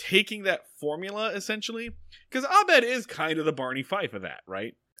taking that formula, essentially, because Abed is kind of the Barney Fife of that,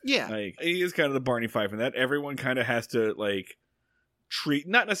 right? Yeah. Like, he is kind of the Barney Fife in that. Everyone kind of has to, like, treat,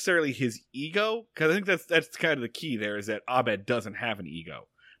 not necessarily his ego, because I think that's kind of the key there, is that Abed doesn't have an ego.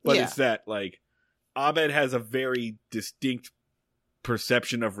 But it's that, like, Abed has a very distinct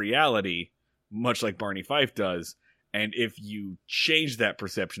perception of reality, much like Barney Fife does, and if you change that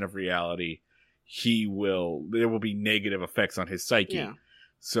perception of reality, there will be negative effects on his psyche. Yeah.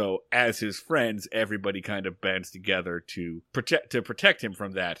 So, as his friends, everybody kind of bands together to protect him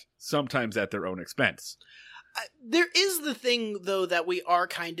from that, sometimes at their own expense. There is the thing, though, that we are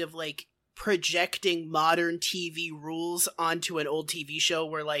kind of, like, projecting modern TV rules onto an old TV show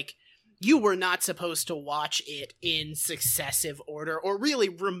where, like, you were not supposed to watch it in successive order or really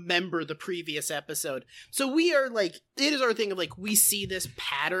remember the previous episode. So we are, like, it is our thing of, like, we see this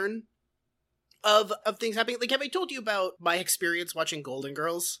pattern of things happening. Like, have I told you about my experience watching Golden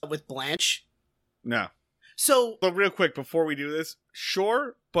Girls with Blanche? No. So, but real quick, before we do this,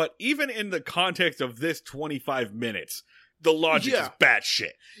 sure, but even in the context of this 25 minutes, the logic is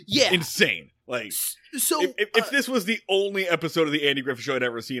batshit. Yeah. Insane. Like, so if this was the only episode of the Andy Griffith Show I'd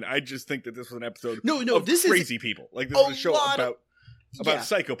ever seen, I just think that this was an episode of this crazy people. Like, this is a show about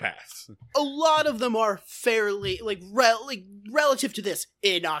psychopaths. A lot of them are fairly, like, relative to this,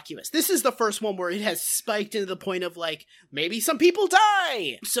 innocuous. This is the first one where it has spiked into the point of, like, maybe some people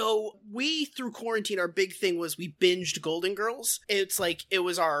die. So we, through quarantine, our big thing was we binged Golden Girls. It's like, it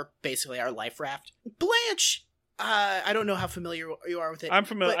was basically our life raft. Blanche, I don't know how familiar you are with it. I'm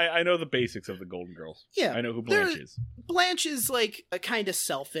familiar. I know the basics of the Golden Girls. Yeah. I know who Blanche is. Blanche is, like, a kind of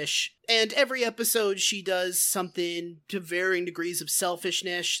selfish. And every episode she does something to varying degrees of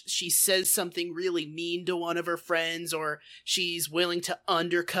selfishness. She says something really mean to one of her friends, or she's willing to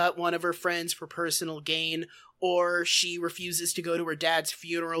undercut one of her friends for personal gain, or she refuses to go to her dad's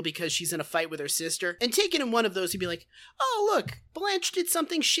funeral because she's in a fight with her sister. And taken in one of those, you'd be like, oh, look, Blanche did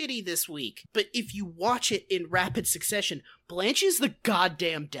something shitty this week. But if you watch it in rapid succession, Blanche is the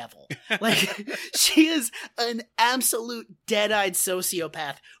goddamn devil. Like, she is an absolute dead-eyed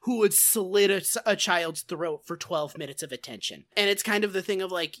sociopath who would slit a child's throat for 12 minutes of attention. And it's kind of the thing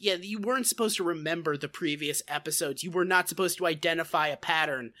of, like, yeah, you weren't supposed to remember the previous episodes. You were not supposed to identify a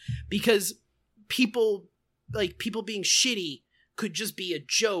pattern, because people being shitty could just be a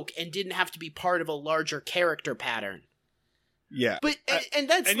joke and didn't have to be part of a larger character pattern. Yeah. But, and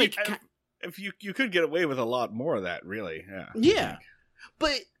that's, and like... if you could get away with a lot more of that, really. Yeah. Yeah.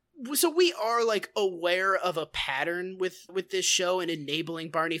 But, so we are, like, aware of a pattern with this show and enabling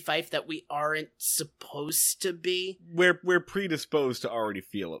Barney Fife that we aren't supposed to be. We're predisposed to already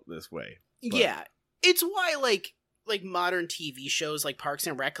feel it this way. But. Yeah. It's why, like modern TV shows like Parks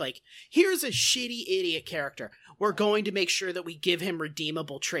and Rec, like, here's a shitty idiot character. We're going to make sure that we give him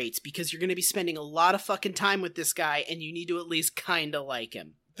redeemable traits, because you're going to be spending a lot of fucking time with this guy and you need to at least kind of like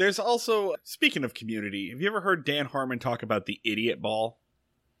him. There's also, speaking of Community, have you ever heard Dan Harmon talk about the idiot ball?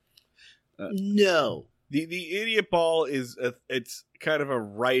 No. The idiot ball is it's kind of a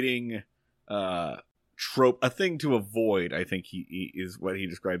writing trope, a thing to avoid, I think he is what he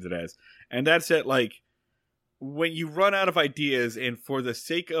describes it as. And that's it, like, when you run out of ideas, and for the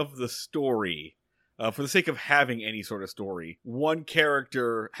sake of the story, for the sake of having any sort of story, one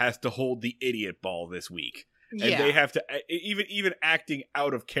character has to hold the idiot ball this week. And they have to, even acting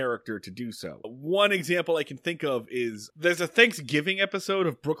out of character to do so. One example I can think of is, there's a Thanksgiving episode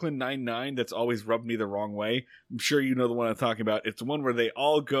of Brooklyn Nine-Nine that's always rubbed me the wrong way. I'm sure you know the one I'm talking about. It's the one where they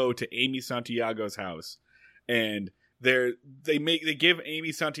all go to Amy Santiago's house, and they give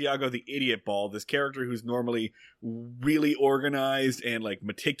Amy Santiago the idiot ball, this character who's normally really organized and, like,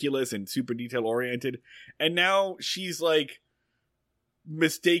 meticulous and super detail oriented, and now she's, like,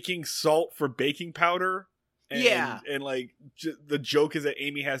 mistaking salt for baking powder. And like, the joke is that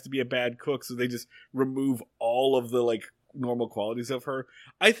Amy has to be a bad cook, so they just remove all of the, like, normal qualities of her.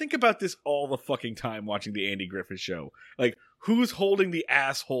 I think about this all the fucking time watching the Andy Griffith Show. Like, who's holding the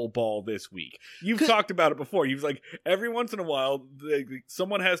asshole ball this week? You've talked about it before. You've like, every once in a while,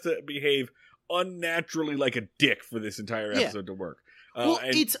 someone has to behave unnaturally like a dick for this entire episode to work. Well,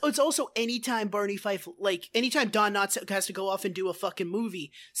 it's also anytime Barney Fife, like, anytime Don Knotts has to go off and do a fucking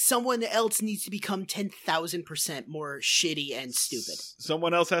movie, someone else needs to become 10,000% more shitty and stupid.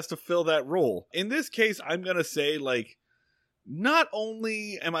 Someone else has to fill that role. In this case, I'm gonna say, like, not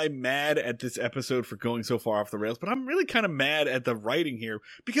only am I mad at this episode for going so far off the rails, but I'm really kind of mad at the writing here,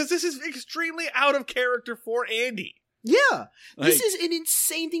 because this is extremely out of character for Andy. Yeah, this is an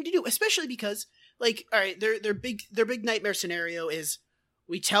insane thing to do, especially because, like, all right, their big nightmare scenario is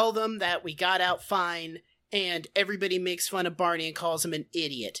we tell them that we got out fine, and everybody makes fun of Barney and calls him an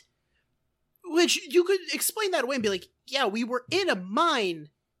idiot. Which you could explain that away and be like, yeah, we were in a mine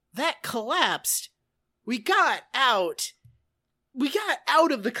that collapsed. We got out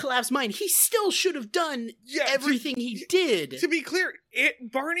of the collapsed mine. He still should have done everything he did. To be clear,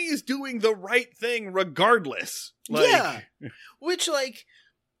 Barney is doing the right thing regardless. Yeah. Which, like,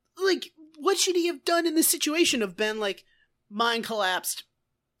 what should he have done in this situation of been like, mine collapsed.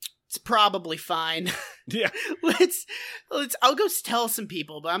 It's probably fine. Yeah. I'll go tell some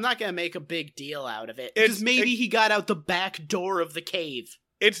people, but I'm not going to make a big deal out of it. Because maybe he got out the back door of the cave.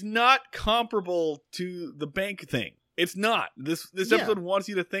 It's not comparable to the bank thing. It's not. This episode wants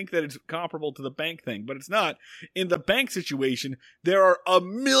you to think that it's comparable to the bank thing, but it's not. In the bank situation, there are a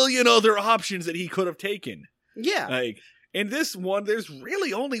million other options that he could have taken. Yeah. Like, in this one, there's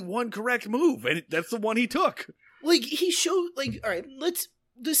really only one correct move, and that's the one he took. Like, he showed, like, all right,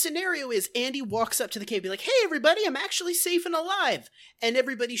 the scenario is Andy walks up to the cave and be like, hey, everybody, I'm actually safe and alive. And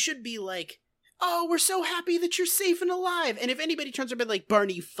everybody should be like, oh, we're so happy that you're safe and alive. And if anybody turns around and be like,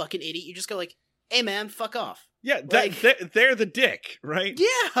 Barney, you fucking idiot, you just go like, hey, man, fuck off. Yeah, they're the dick, right?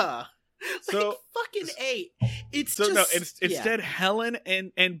 Yeah. So like, fucking A. Instead, Helen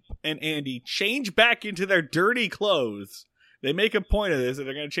and Andy change back into their dirty clothes. They make a point of this, and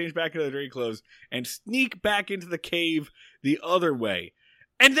they're going to change back into their dirty clothes and sneak back into the cave the other way,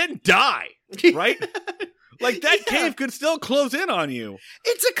 and then die. Right? Like, that cave could still close in on you.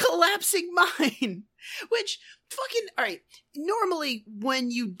 It's a collapsing mine. Which, fucking, alright, normally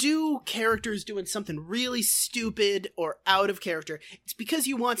when you do characters doing something really stupid or out of character, it's because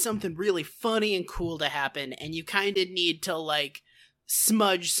you want something really funny and cool to happen, and you kind of need to, like,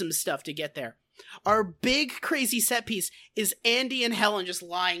 smudge some stuff to get there. Our big crazy set piece is Andy and Helen just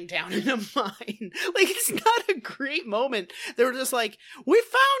lying down in a mine. Like, it's not a great moment. They were just like, we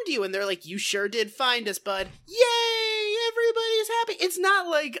found you. And they're like, you sure did find us, bud. Yay! Everybody's happy. It's not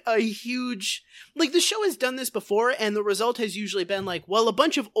like a huge... Like, the show has done this before, and the result has usually been like, well, a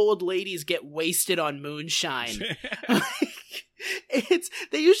bunch of old ladies get wasted on moonshine.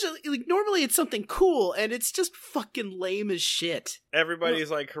 They usually, like, normally it's something cool, and it's just fucking lame as shit.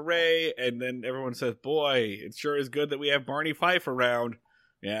 Everybody's like, hooray, and then everyone says, boy, it sure is good that we have Barney Fife around.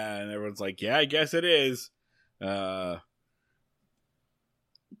 Yeah, and everyone's like, yeah, I guess it is. Good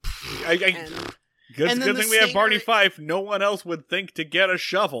thing we have Barney Fife. No one else would think to get a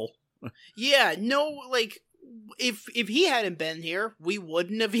shovel. Yeah, no, like, if he hadn't been here, we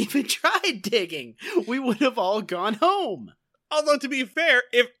wouldn't have even tried digging. We would have all gone home. Although, to be fair,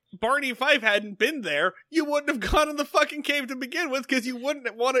 if Barney Fife hadn't been there, you wouldn't have gone in the fucking cave to begin with, because you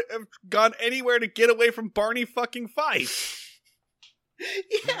wouldn't want to have gone anywhere to get away from Barney fucking Fife.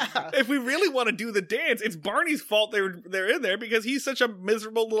 Yeah. If we really want to do the dance, it's Barney's fault they're in there, because he's such a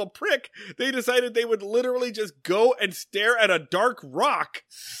miserable little prick. They decided they would literally just go and stare at a dark rock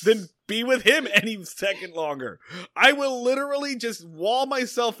than be with him any second longer. I will literally just wall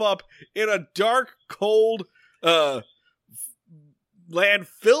myself up in a dark, cold, land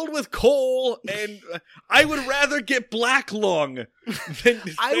filled with coal, and I would rather get black lung than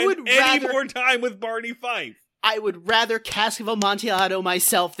spend any more time with Barney Fife. I would rather cask of Amontillado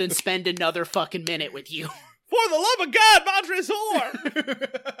myself than spend another fucking minute with you. For the love of God,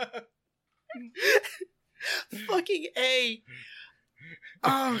 Montresor! Fucking A.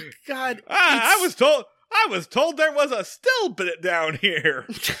 Oh, God. I was told there was a still bit down here.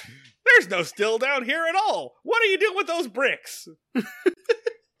 There's no still down here at all. What are you doing with those bricks?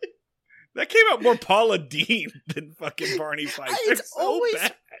 That came out more Paula Deen than fucking Barney Fife. It's so always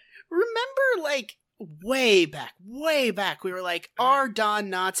bad. Remember, like, way back, we were like, our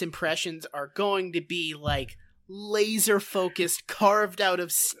Don Knotts impressions are going to be, like, laser-focused, carved out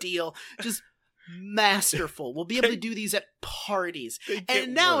of steel, just masterful. We'll be able to do these at parties.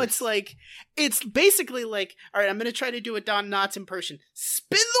 And now it's like, it's basically like, all right, I'm going to try to do a Don Knotts impression.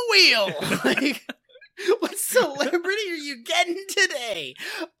 Spin the wheel! Like, What celebrity are you getting today?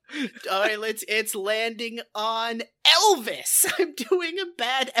 All right, it's landing on Elvis. I'm doing a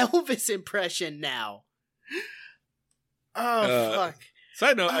bad Elvis impression now. Oh, fuck.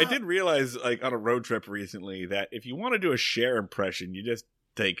 Side note, I did realize, like, on a road trip recently that if you want to do a Cher impression, you just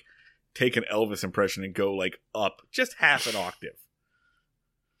take an Elvis impression and go, like, up just half an octave.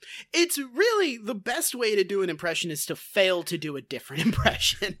 It's really the best way to do an impression is to fail to do a different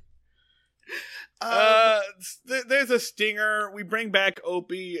impression. There's a stinger. We bring back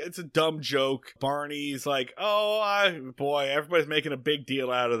Opie. It's a dumb joke. Barney's like, boy, everybody's making a big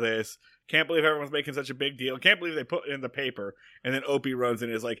deal out of this. Can't believe everyone's making such a big deal. Can't believe they put it in the paper. And then Opie runs in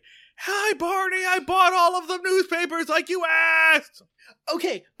and is like, hi, Barney, I bought all of the newspapers like you asked.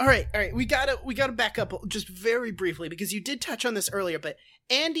 Okay, all right. We gotta back up just very briefly because you did touch on this earlier, but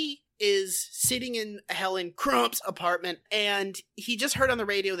Andy is sitting in Helen Crump's apartment, and he just heard on the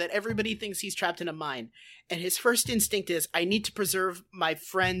radio that everybody thinks he's trapped in a mine. And his first instinct is, I need to preserve my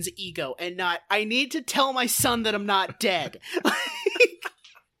friend's ego, and not, I need to tell my son that I'm not dead.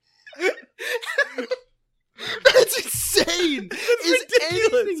 That's insane. That's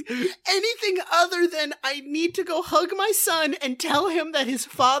ridiculous. Anything other than I need to go hug my son and tell him that his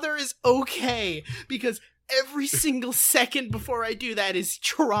father is okay, because every single second before I do that is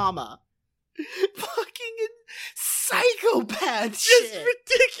trauma. Fucking psychopath shit. It's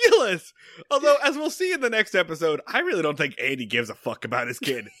ridiculous. Although, as we'll see in the next episode, I really don't think Andy gives a fuck about his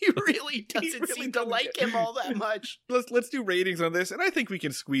kid. He really doesn't seem to like him all that much. Let's do ratings on this, and I think we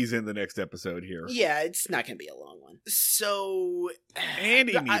can squeeze in the next episode here. Yeah, it's not going to be a long one. So,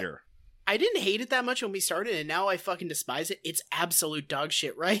 Andy meter. I didn't hate it that much when we started, and now I fucking despise it. It's absolute dog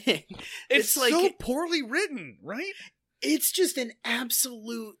shit writing. It's like so poorly written, right? It's just an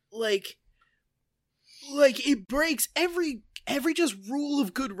absolute, like it breaks every just rule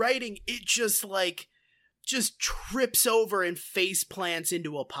of good writing. It just trips over and face plants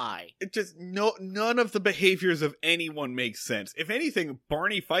into a pie. It just none of the behaviors of anyone makes sense. If anything,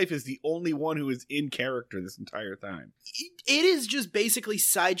 Barney Fife is the only one who is in character this entire time. It is just basically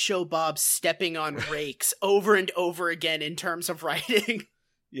Sideshow Bob stepping on rakes over and over again in terms of writing.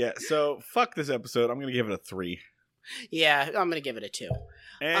 Yeah, so fuck this episode. I'm gonna give it a 3. Yeah, I'm gonna give it a 2.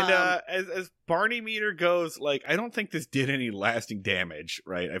 And as Barney meter goes, like, I don't think this did any lasting damage,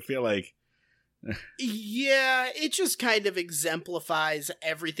 right? I feel like yeah, it just kind of exemplifies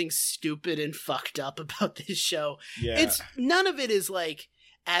everything stupid and fucked up about this show. Yeah. It's none of it is like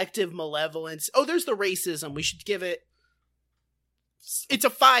active malevolence. Oh, there's the racism. We should give it. It's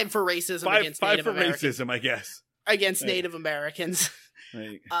a 5 for racism against Native Americans. 5 for racism, I guess. Against Native Americans.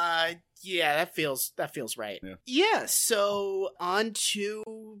 Right. Yeah, that feels right. Yeah, so on to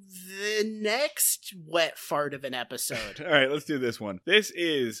the next wet fart of an episode. All right, let's do this one. This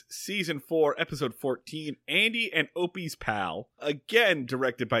is season 4, episode 14, Andy and Opie's Pal. Again,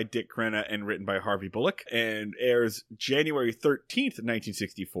 directed by Dick Crenna and written by Harvey Bullock, and airs January 13th,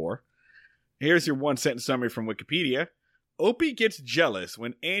 1964. Here's your one-sentence summary from Wikipedia. Opie gets jealous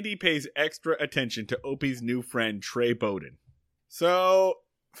when Andy pays extra attention to Opie's new friend, Trey Bowden. So,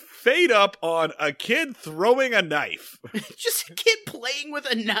 fade up on a kid throwing a knife. Just a kid playing with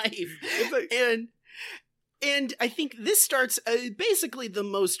a knife. Like, and I think this starts basically the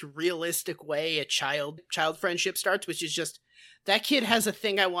most realistic way a child friendship starts, which is just, that kid has a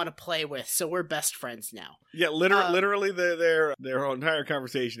thing I want to play with, so we're best friends now. Yeah, literally their whole entire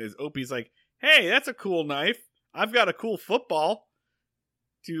conversation is Opie's like, hey, that's a cool knife. I've got a cool football.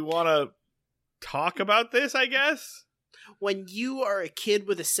 Do you want to talk about this, I guess? When you are a kid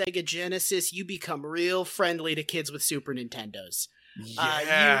with a Sega Genesis, you become real friendly to kids with Super Nintendos.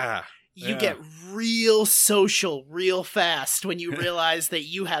 Yeah. You get real social real fast when you realize that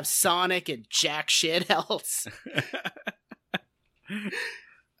you have Sonic and jack shit else.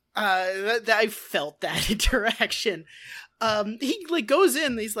 I felt that interaction. He like goes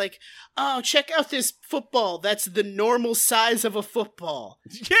in, he's like, oh, check out this football. That's the normal size of a football.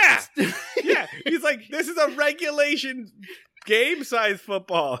 Yeah. Yeah. He's like, this is a regulation game size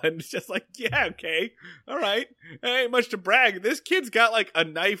football. And it's just like, yeah, okay. All right. Ain't much to brag. This kid's got like a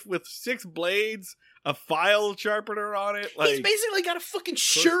knife with 6 blades, a file sharpener on it. Like, he's basically got a fucking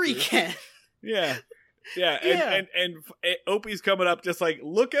shuriken. Yeah. Yeah, and Opie's coming up just like,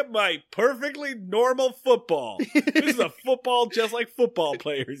 look at my perfectly normal football. This is a football just like football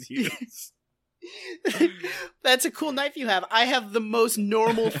players use. That's a cool knife you have. I have the most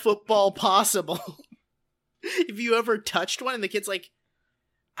normal football possible. If you ever touched one and the kid's like,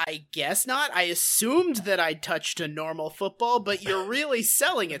 I guess not. I assumed that I touched a normal football, but you're really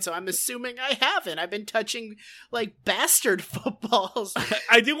selling it, so I'm assuming I haven't. I've been touching, like, bastard footballs.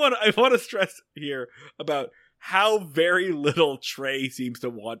 I want to stress here about how very little Trey seems to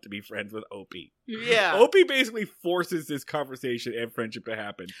want to be friends with Opie. Yeah. Opie basically forces this conversation and friendship to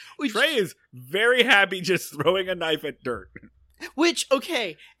happen. Trey is very happy just throwing a knife at dirt. Which,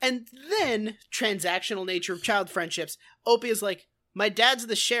 okay, and then, transactional nature of child friendships, Opie is like, my dad's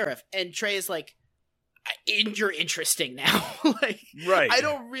the sheriff, and Trey is like, you're interesting now. Like, right.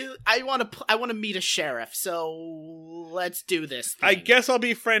 I want to meet a sheriff, so let's do this thing. I guess I'll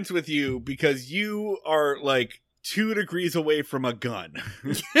be friends with you because you are, like, 2 degrees away from a gun.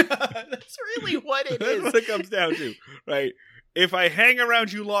 That's really what it is. That's what it comes down to, right? If I hang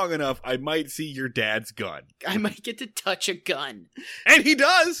around you long enough, I might see your dad's gun. I might get to touch a gun. And he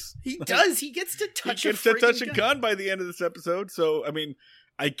does! He does! He gets to touch a gun by the end of this episode, so, I mean,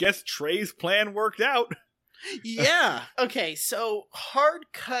 I guess Trey's plan worked out. Yeah. Okay, so hard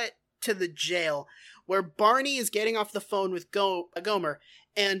cut to the jail where Barney is getting off the phone with Gomer,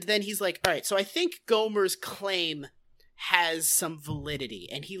 and then he's like, all right, so I think Gomer's claim has some validity,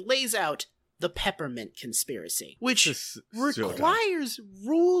 and he lays out the peppermint conspiracy, which requires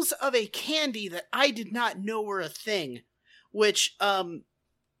rules of a candy that I did not know were a thing, which,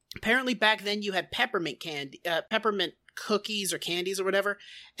 apparently back then you had peppermint cookies or candies or whatever,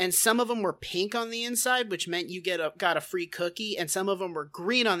 and some of them were pink on the inside, which meant you got a free cookie, and some of them were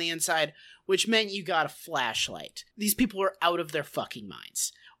green on the inside, which meant you got a flashlight. These people were out of their fucking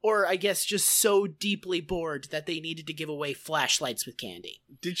minds. Or, I guess, just so deeply bored that they needed to give away flashlights with candy.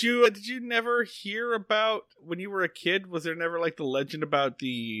 Did you never hear about, when you were a kid, was there never, like, the legend about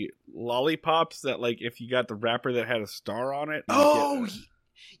the lollipops that, like, if you got the wrapper that had a star on it?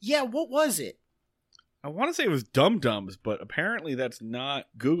 Yeah, what was it? I want to say it was Dum Dums, but apparently that's not,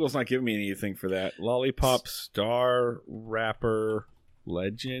 Google's not giving me anything for that. Lollipop star wrapper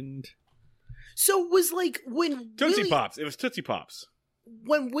legend. So, was, like, when Tootsie Pops. It was Tootsie Pops.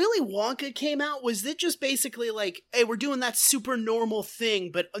 When Willy Wonka came out, was it just basically like, hey, we're doing that super normal thing,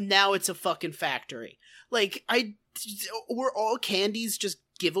 but now it's a fucking factory? Like, were all candies just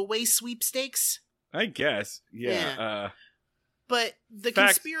giveaway sweepstakes? I guess, yeah. But the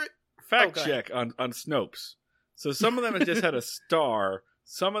conspiracy... Fact check on Snopes. So some of them just had a star.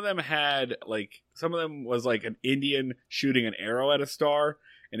 Some of them was like an Indian shooting an arrow at a star.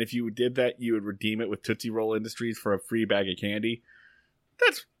 And if you did that, you would redeem it with Tootsie Roll Industries for a free bag of candy.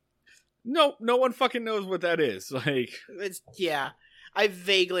 That's no one fucking knows what that is. Like, I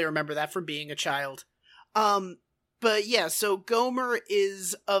vaguely remember that from being a child. But yeah, so Gomer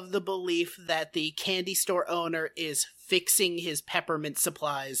is of the belief that the candy store owner is fixing his peppermint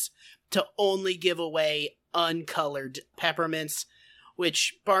supplies to only give away uncolored peppermints,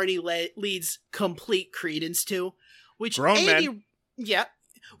 which Barney leads complete credence to. Which grown Andy, men. Yeah,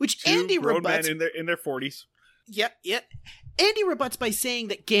 which Two Andy grown rebuts men in their 40s. Yep. Andy rebuts by saying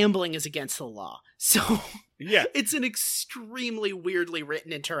that gambling is against the law. So yeah, it's an extremely weirdly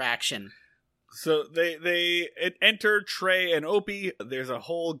written interaction. So they enter Trey and Opie. There's a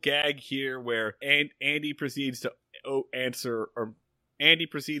whole gag here where Andy proceeds to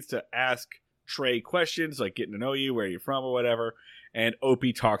ask Trey questions like getting to know you, where you're from, or whatever, and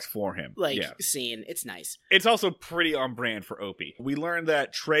Opie talks for him. Scene. It's nice. It's also pretty on brand for Opie. We learned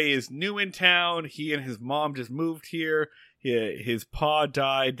that Trey is new in town. He and his mom just moved here. His pa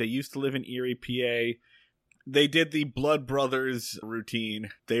died. They used to live in Erie, PA. They did the Blood Brothers routine.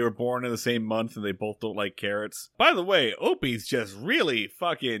 They were born in the same month and they both don't like carrots. By the way, Opie's just really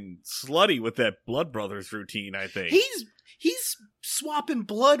fucking slutty with that Blood Brothers routine, I think. He's swapping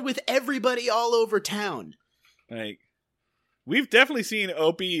blood with everybody all over town. Like, we've definitely seen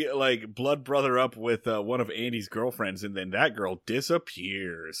Opie, like, blood brother up with one of Andy's girlfriends, and then that girl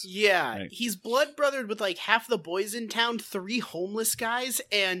disappears. Yeah, like, he's blood brothered with, like, half the boys in town, 3 homeless guys,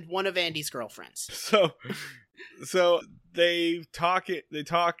 and one of Andy's girlfriends. So they talk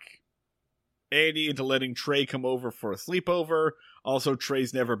Andy into letting Trey come over for a sleepover. Also,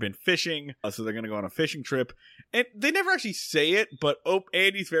 Trey's never been fishing, so they're going to go on a fishing trip. And they never actually say it, but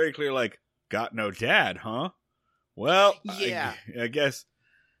Andy's very clear, like, got no dad, huh? Well, yeah. I guess.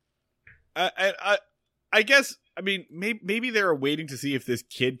 I guess. I mean, maybe they were waiting to see if this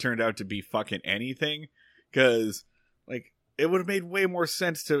kid turned out to be fucking anything, because like it would have made way more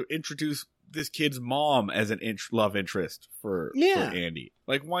sense to introduce this kid's mom as an love interest for Andy.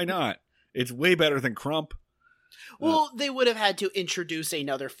 Like, why not? It's way better than Crump. Well, they would have had to introduce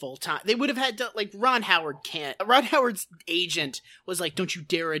another full-time. They would have had to, like, Ron Howard's agent was like, don't you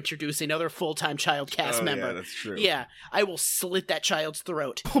dare introduce another full-time child cast member. Yeah, that's true. Yeah, I will slit that child's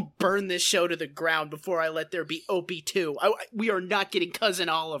throat. Burn this show to the ground before I let there be Opie 2. We are not getting Cousin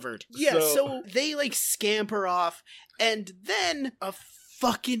Oliver. Yeah, so they, like, scamper off, and then a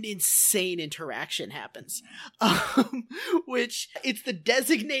fucking insane interaction happens, which it's the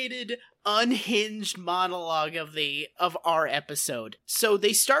designated unhinged monologue of our episode. So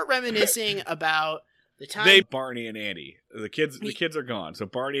they start reminiscing about the time Barney and Andy, the kids are gone, so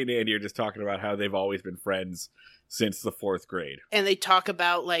Barney and Andy are just talking about how they've always been friends since the 4th grade, and they talk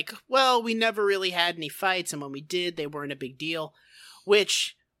about, like, well, we never really had any fights, and when we did, they weren't a big deal,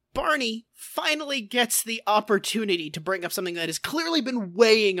 which Barney finally gets the opportunity to bring up something that has clearly been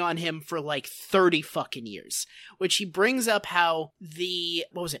weighing on him for like 30 fucking years, which he brings up how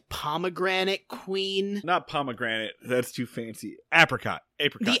pomegranate queen? Not pomegranate, that's too fancy. Apricot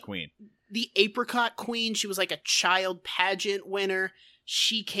queen. The apricot queen, she was like a child pageant winner.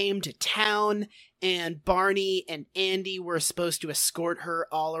 She came to town, and Barney and Andy were supposed to escort her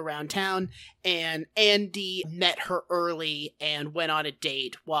all around town, and Andy met her early and went on a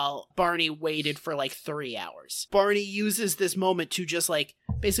date while Barney waited for like 3 hours. Barney uses this moment to just like,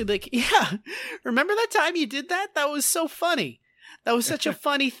 basically like, yeah, remember that time you did that? That was so funny. That was such a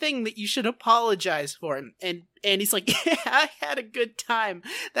funny thing that you should apologize for him. And he's like, yeah, I had a good time.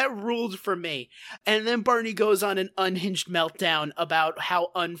 That ruled for me. And then Barney goes on an unhinged meltdown about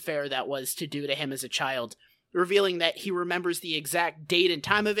how unfair that was to do to him as a child, revealing that he remembers the exact date and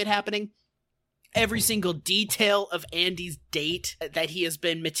time of it happening, every single detail of Andy's date that he has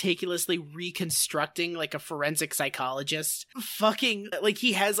been meticulously reconstructing like a forensic psychologist. Fucking, like,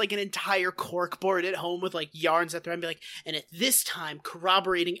 he has like an entire corkboard at home with like yarns that they're gonna be like, and at this time,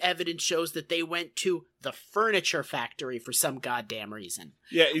 corroborating evidence shows that they went to the furniture factory for some goddamn reason.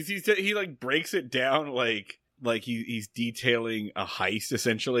 Yeah, he like breaks it down like he's detailing a heist,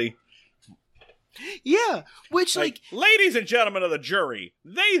 essentially. Yeah, which like ladies and gentlemen of the jury,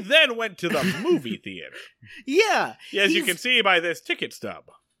 they then went to the movie theater. Yeah. As you can see by this ticket stub.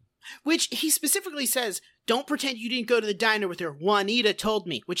 Which he specifically says, don't pretend you didn't go to the diner with her. Juanita told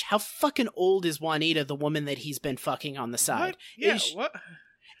me. Which, how fucking old is Juanita, the woman that he's been fucking on the side? What? Yeah, what?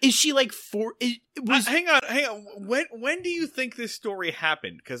 Is she like hang on. When do you think this story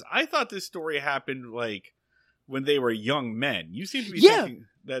happened? Because I thought this story happened like when they were young men. You seem to be thinking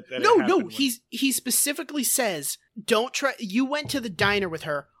that No. He specifically says, don't try. You went to the diner with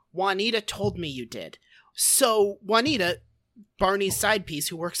her. Juanita told me you did. So Juanita, Barney's side piece,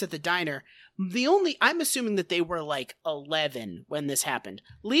 who works at the diner, I'm assuming that they were like 11 when this happened,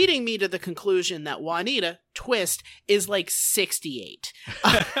 leading me to the conclusion that Juanita, twist, is like 68.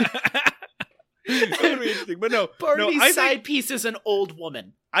 That would be interesting, but no. Barney's side piece is an old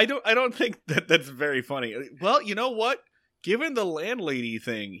woman. I don't think that's very funny. Well, you know what? Given the landlady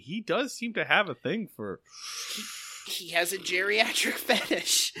thing, he does seem to have a thing for. He has a geriatric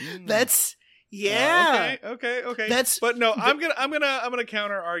fetish. That's. Yeah. Okay. But no, I'm gonna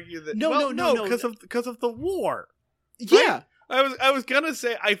counter argue that no, because of the war. Yeah. Right? I was gonna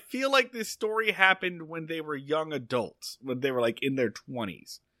say I feel like this story happened when they were young adults, when they were like in their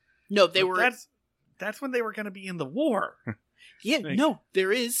 20s. No, they were. That's when they were gonna be in the war. Yeah. No,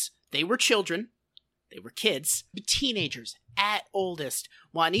 they were children. They were kids, teenagers at oldest.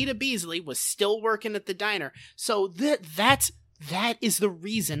 Juanita Beasley was still working at the diner, so that is the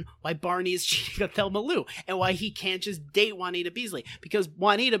reason why Barney is cheating on Thelma Lou and why he can't just date Juanita Beasley, because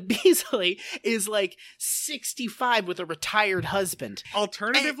Juanita Beasley is like 65 with a retired husband.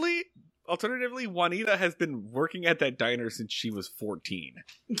 Alternatively, Juanita has been working at that diner since she was 14.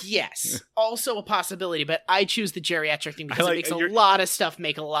 Yes, also a possibility, but I choose the geriatric thing because it makes a lot of stuff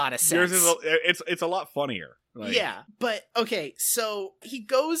make a lot of sense. Yours is it's a lot funnier. Yeah, but okay, so he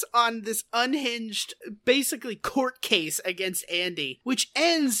goes on this unhinged, basically court case against Andy, which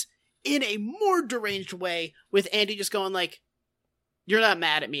ends in a more deranged way with Andy just going like, "You're not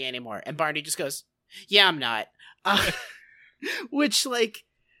mad at me anymore," and Barney just goes, "Yeah, I'm not," which like,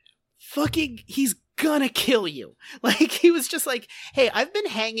 fucking, he's gonna kill you. Like, he was just like, "Hey, I've been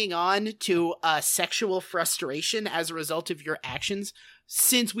hanging on to sexual frustration as a result of your actions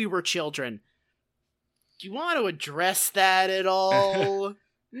since we were children. Do you want to address that at all?"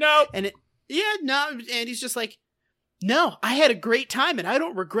 No. And Andy's just like, "No, I had a great time and I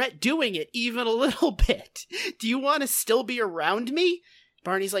don't regret doing it even a little bit. Do you want to still be around me?"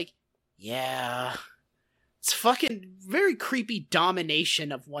 Barney's like, "Yeah." It's fucking very creepy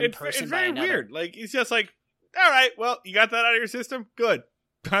domination of one person by another. It's very weird. Like, he's just like, "All right, well, you got that out of your system? Good.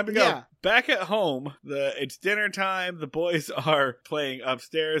 Time to go. Yeah. Back at home, it's dinner time. The boys are playing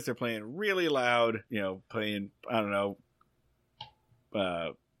upstairs. They're playing really loud. Playing, I don't know.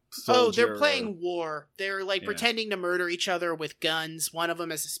 They're playing war. They're pretending to murder each other with guns. One of them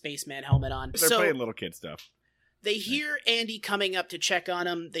has a spaceman helmet on. They're playing little kid stuff. They hear Andy coming up to check on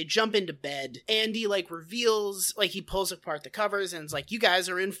him. They jump into bed. Andy reveals, he pulls apart the covers and is like, "You guys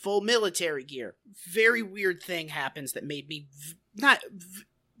are in full military gear." Very weird thing happens that made me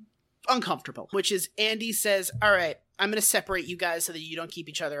uncomfortable, which is Andy says, "All right, I'm going to separate you guys so that you don't keep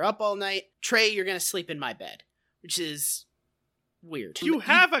each other up all night. Trey, you're going to sleep in my bed," which is weird. You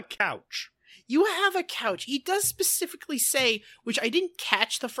have a couch. You have a couch. He does specifically say, which I didn't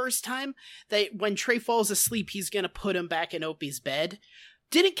catch the first time, that when Trey falls asleep, he's going to put him back in Opie's bed.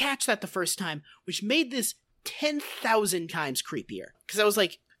 Didn't catch that the first time, which made this 10,000 times creepier. Because I was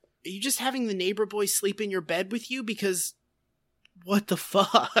like, are you just having the neighbor boy sleep in your bed with you? Because what the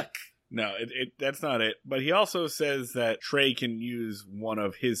fuck? No, that's not it. But he also says that Trey can use one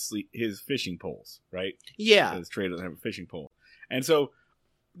of his fishing poles, right? Yeah. Because Trey doesn't have a fishing pole. And so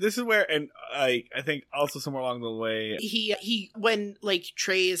this is where, and I think also somewhere along the way, he when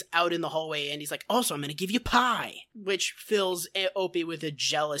Trey is out in the hallway and he's like, "Also, I'm going to give you pie," which fills Opie with a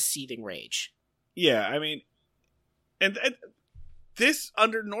jealous, seething rage. Yeah, I mean, and this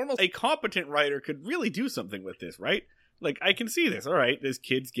under normal, a competent writer could really do something with this, right? I can see this. All right, this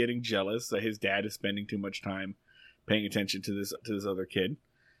kid's getting jealous that his dad is spending too much time paying attention to this other kid.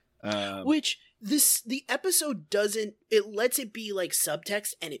 Which the episode doesn't. It lets it be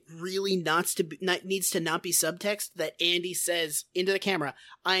subtext, and it really needs to not be subtext. That Andy says into the camera,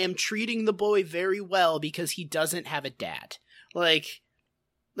 "I am treating the boy very well because he doesn't have a dad."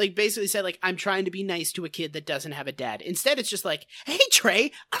 Basically said, I'm trying to be nice to a kid that doesn't have a dad. Instead, it's just "Hey,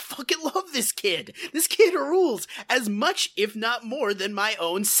 Trey, I fucking love this kid. This kid rules as much, if not more, than my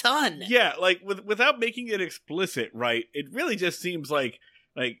own son. Yeah, without making it explicit, right? It really just seems like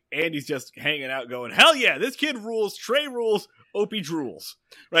Andy's just hanging out going, "Hell yeah, this kid rules, Trey rules, Opie drools."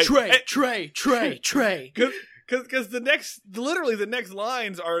 Right? Trey. Because the next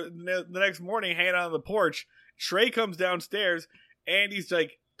lines are the next morning hanging out on the porch. Trey comes downstairs. Andy's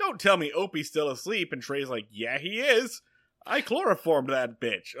like, "Don't tell me Opie's still asleep." And Trey's like, "Yeah, he is. I chloroformed that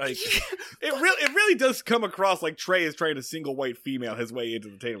bitch." It really does come across like Trey is trying to single white female his way into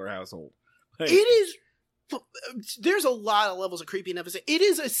the Taylor household. It is. There's a lot of levels of creepy in episode. It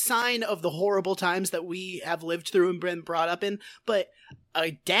is a sign of the horrible times that we have lived through and been brought up in. But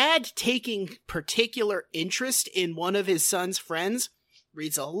a dad taking particular interest in one of his son's friends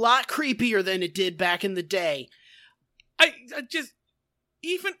reads a lot creepier than it did back in the day. I just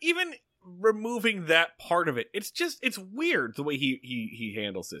even removing that part of it, it's weird the way he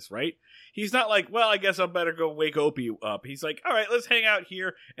handles this, right? He's not like, "Well, I guess I better go wake Opie up." He's like, "All right, let's hang out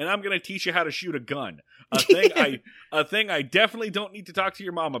here, and I'm gonna teach you how to shoot a gun." A thing I definitely don't need to talk to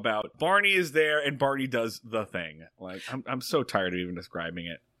your mom about. Barney is there, and Barney does the thing. I'm so tired of even describing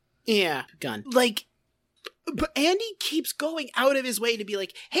it. Yeah, gun. But Andy keeps going out of his way to be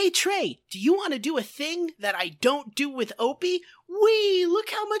like, "Hey, Trey, do you want to do a thing that I don't do with Opie? Wee,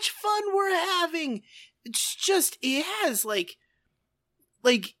 look how much fun we're having." It's just, it has,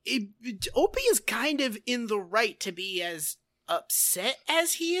 Opie is kind of in the right to be as upset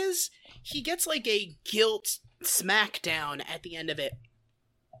as he is. He gets, a guilt smackdown at the end of it.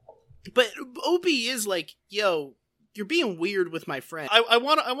 But Opie is "Yo, you're being weird with my friend." I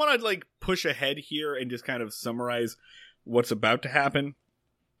want to push ahead here and just kind of summarize what's about to happen.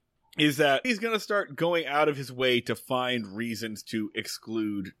 Is that he's going to start going out of his way to find reasons to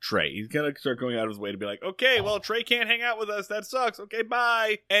exclude Trey. He's going to start going out of his way to be like, "Okay, well, Trey can't hang out with us. That sucks. Okay,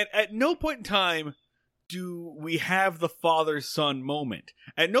 bye." And at no point in time do we have the father-son moment.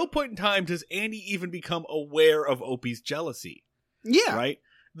 At no point in time does Andy even become aware of Opie's jealousy. Yeah. Right?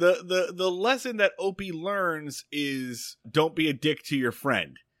 The lesson that Opie learns is don't be a dick to your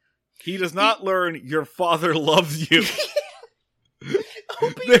friend. He does not learn your father loves you.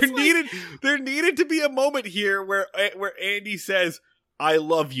 There needed to be a moment here where Andy says, "I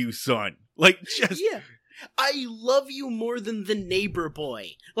love you, son." Yeah. "I love you more than the neighbor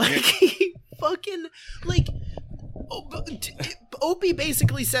boy." He fucking Opie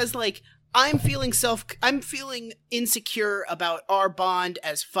basically says I'm feeling insecure about our bond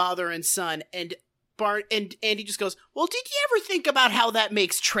as father and son, and Andy just goes, "Well, did you ever think about how that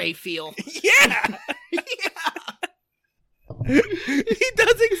makes Trey feel?" Yeah. He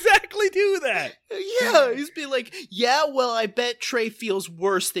does exactly do that. Yeah, he's being like, "Yeah, well, I bet Trey feels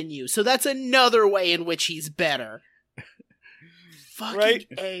worse than you, so that's another way in which he's better." Fucking right?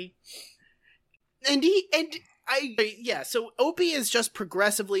 A. And So Opie is just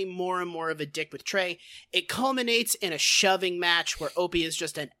progressively more and more of a dick with Trey. It culminates in a shoving match where Opie is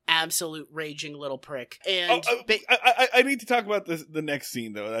just an absolute raging little prick. And I need to talk about the next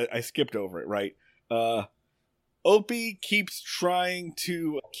scene though. I skipped over it, right? Opie keeps trying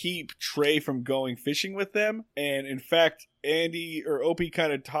to keep Trey from going fishing with them, and in fact, Opie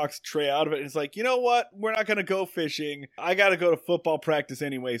kind of talks Trey out of it. And it's like, you know what? We're not going to go fishing. I got to go to football practice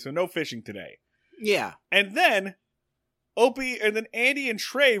anyway, so no fishing today. Yeah. And then Andy and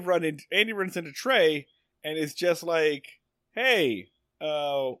Trey Andy runs into Trey and is just like, hey,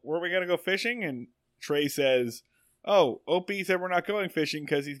 were we going to go fishing? And Trey says, oh, Opie said we're not going fishing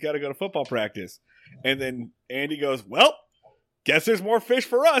because he's got to go to football practice. And then Andy goes, well, guess there's more fish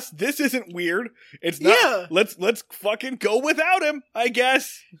for us. This isn't weird. It's not. Yeah. Let's fucking go without him, I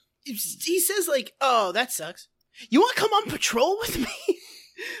guess. He says like, oh, that sucks. You want to come on patrol with me?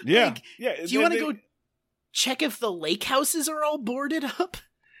 Yeah. Like, yeah. Do you want to go check if the lake houses are all boarded up?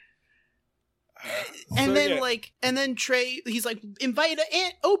 And then Trey, he's like, invite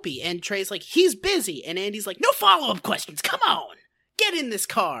Opie. And Trey's like, he's busy. And Andy's like, no follow-up questions. Come on. Get in this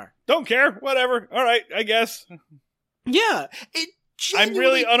car. Don't care. Whatever. All right, I guess. Yeah. I'm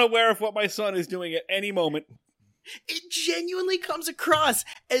really unaware of what my son is doing at any moment. It genuinely comes across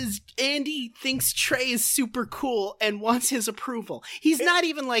as Andy thinks Trey is super cool and wants his approval. He's not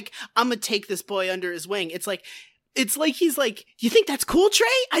even like, I'm gonna take this boy under his wing. It's like he's like, you think that's cool, Trey?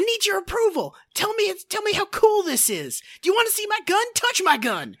 I need your approval. Tell me how cool this is. Do you want to see my gun? Touch my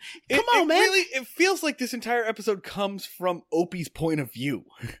gun. Come on, man. It feels like this entire episode comes from Opie's point of view.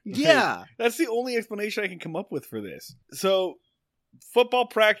 Yeah. That's the only explanation I can come up with for this. So, football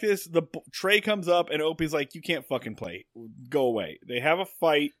practice, Trey comes up and Opie's like, you can't fucking play. Go away. They have a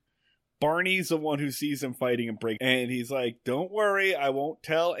fight. Barney's the one who sees them fighting and break. And he's like, don't worry, I won't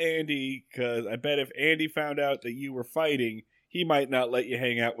tell Andy, because I bet if Andy found out that you were fighting, he might not let you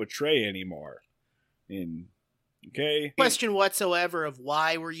hang out with Trey anymore. Okay? Question whatsoever of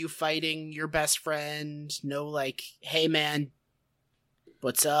why were you fighting your best friend? No, like, hey man,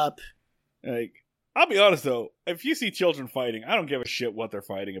 what's up? Like, I'll be honest though, if you see children fighting, I don't give a shit what they're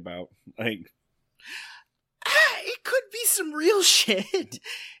fighting about. Like, it could be some real shit.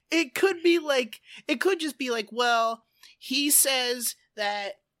 It could just be like, well, he says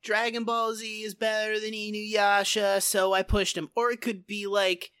that Dragon Ball Z is better than Inuyasha, so I pushed him. Or it could be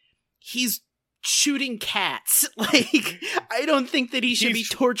like, he's shooting cats. Like, I don't think that he should be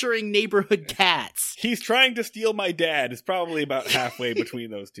torturing neighborhood cats. He's trying to steal my dad. It's probably about halfway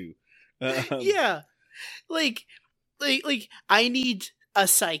between those two. Yeah. Like, I need a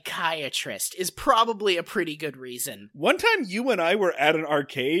psychiatrist is probably a pretty good reason. One time you and I were at an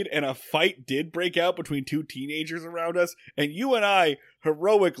arcade and a fight did break out between two teenagers around us, and you and I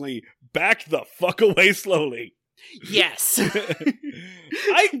heroically backed the fuck away slowly. Yes.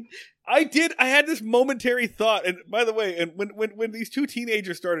 I had this momentary thought, and by the way, and when these two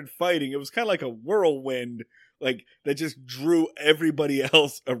teenagers started fighting, it was kind of like a whirlwind, like that just drew everybody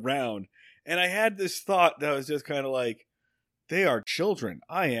else around. And I had this thought that was just kind of like, they are children.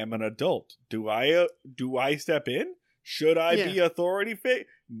 I am an adult. Do I step in? Should I be authority figure?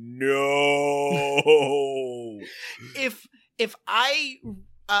 No. If I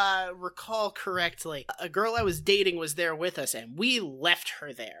recall correctly, a girl I was dating was there with us, and we left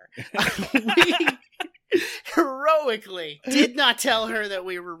her there. We heroically did not tell her that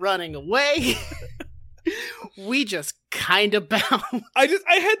we were running away. We just kind of bounced. I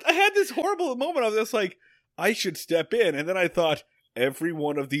had this horrible moment. I was just like, I should step in. And then I thought, every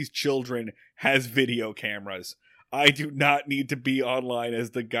one of these children has video cameras. I do not need to be online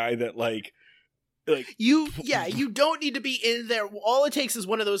as the guy that you don't need to be in there. All it takes is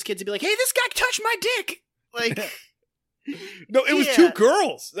one of those kids to be like, hey, this guy touched my dick. Like, no, it was two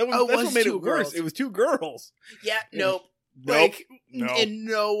girls. That's what made it worse. Girls. It was two girls. Yeah, nope. Like, no. In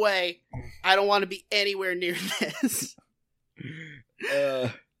no way. I don't want to be anywhere near this.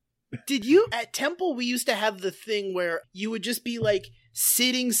 Did you, at Temple, we used to have the thing where you would just be like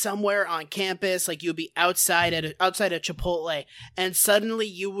sitting somewhere on campus, like you'd be outside a Chipotle, and suddenly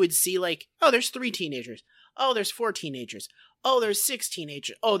you would see like, oh, there's 3 teenagers. Oh, there's 4 teenagers. Oh, there's 6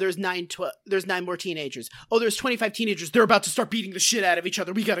 teenagers. Oh, there's 9 more teenagers. Oh, there's 25 teenagers. They're about to start beating the shit out of each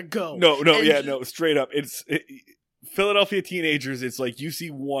other. We gotta go. No, straight up. Philadelphia teenagers, it's like you see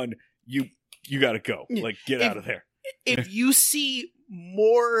one, you gotta go. Like, get out of there. If you see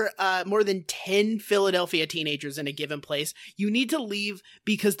more than 10 Philadelphia teenagers in a given place, you need to leave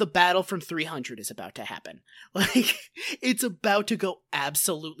because the battle from 300 is about to happen. Like, it's about to go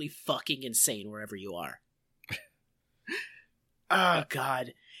absolutely fucking insane wherever you are. Oh,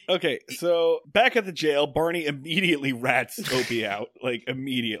 God. Okay, so back at the jail, Barney immediately rats Opie out. Like,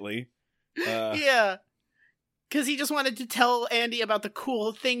 immediately. Yeah. Because he just wanted to tell Andy about the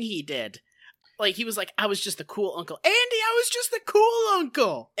cool thing he did. Like, he was like, I was just the cool uncle. Andy, I was just the cool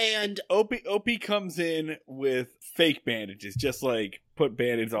uncle! And Opie comes in with fake bandages, just like, put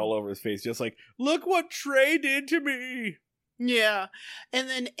bandages all over his face, just like, look what Trey did to me! yeah. And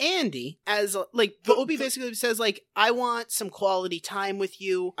then Andy, Opie basically says, like, I want some quality time with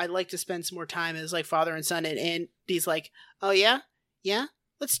you. I'd like to spend some more time as, like, father and son. And Andy's like, oh, yeah? Yeah?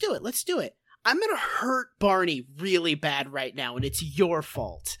 Let's do it. I'm gonna hurt Barney really bad right now, and it's your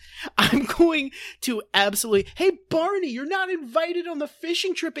fault. I'm going to hey, Barney, you're not invited on the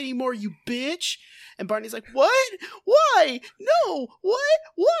fishing trip anymore, you bitch. And Barney's like, what? Why? No, what?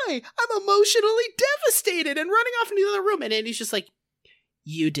 Why? I'm emotionally devastated and running off into the other room. And Andy's just like,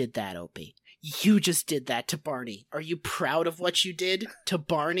 you did that, Opie. You just did that to Barney. Are you proud of what you did to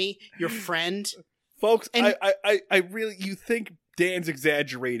Barney, your friend? Folks, I really, you think Dan's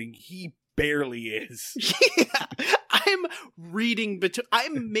exaggerating. He barely is. Yeah, I'm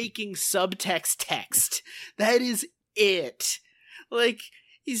making subtext text. That is it. Like,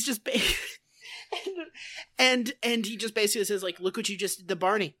 he's just and he just basically says, like, look what you just did to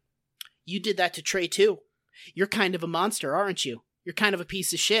Barney. You did that to Trey too. You're kind of a monster, aren't you? You're kind of a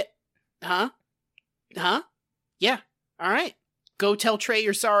piece of shit. Huh? Yeah. All right. Go tell Trey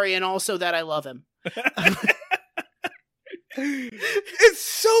you're sorry and also that I love him. It's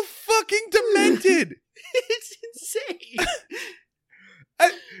so fucking demented. It's insane.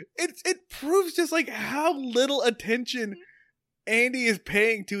 It proves just like how little attention Andy is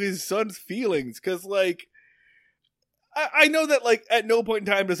paying to his son's feelings. Because like, I know that like at no point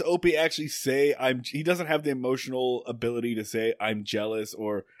in time does Opie actually say he doesn't have the emotional ability to say I'm jealous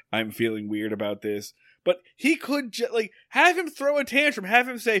or I'm feeling weird about this. But he could have him throw a tantrum, have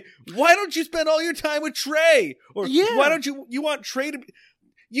him say, "Why don't you spend all your time with Trey?" Or "Why don't you want Trey to?"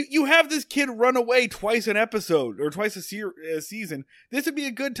 You have this kid run away twice an episode or twice a season. This would be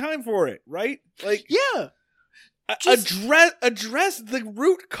a good time for it, right? Like, yeah, address the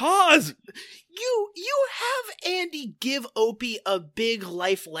root cause. You have Andy give Opie a big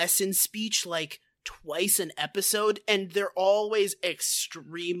life lesson speech like twice an episode, and they're always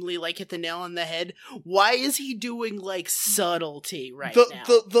extremely like hit the nail on the head. Why is he doing like subtlety now?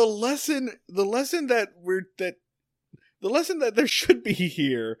 The lesson that there should be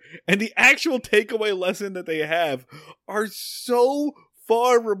here and the actual takeaway lesson that they have are so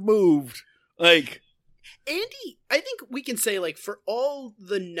far removed. Like, Andy, I think we can say, like, for all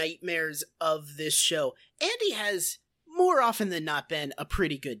the nightmares of this show, Andy has more often than not been a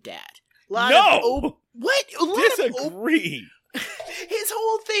pretty good dad. Disagree. His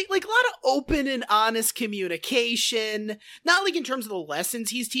whole thing, like, a lot of open and honest communication. Not like in terms of the lessons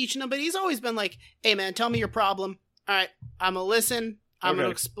he's teaching them, but he's always been like, hey man, tell me your problem. All right, I'm gonna listen. I'm gonna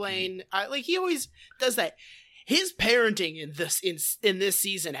explain. Like, he always does that. His parenting in this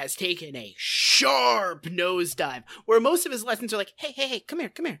season has taken a sharp nosedive, where most of his lessons are like, hey, come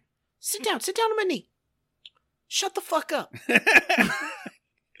here. Sit down on my knee. Shut the fuck up.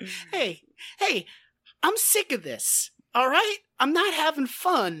 Hey, I'm sick of this, all right? I'm not having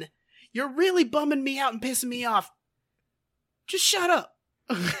fun. You're really bumming me out and pissing me off. Just shut up.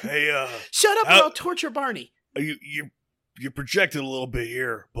 Hey, shut up or I'll torture Barney. You projected a little bit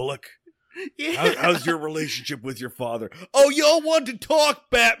here, Bullock. Yeah. How's your relationship with your father? Oh, y'all want to talk,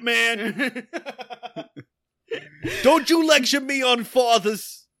 Batman? Don't you lecture me on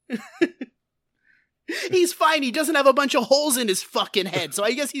fathers. He's fine. He doesn't have a bunch of holes in his fucking head, so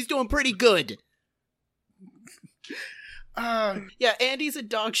I guess he's doing pretty good. Yeah, Andy's a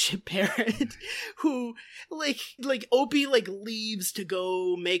dog shit parent who, like Opie, like, leaves to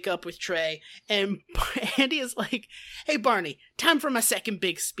go make up with Trey, and Andy is like, hey, Barney, time for my second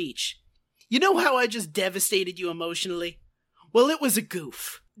big speech. You know how I just devastated you emotionally? Well, it was a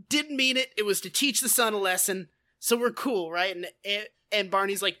goof. Didn't mean it. It was to teach the son a lesson, so we're cool, right? And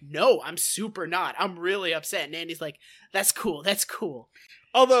Barney's like, no, I'm super not. I'm really upset. And Andy's like, that's cool.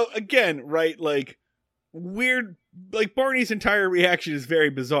 Although, again, right, like, weird, like, Barney's entire reaction is very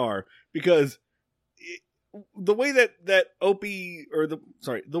bizarre, because the way that Opie,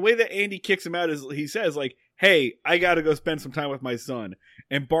 the way that Andy kicks him out is he says, like, hey, I gotta go spend some time with my son.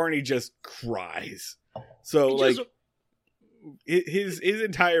 And Barney just cries. So, like, his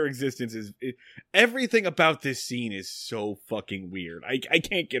entire existence is everything about this scene is so fucking weird. I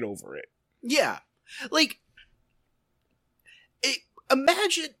can't get over it. Yeah, like,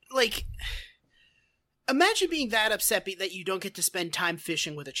 imagine being that upset that you don't get to spend time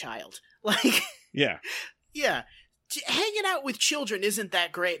fishing with a child. Like, yeah. hanging out with children isn't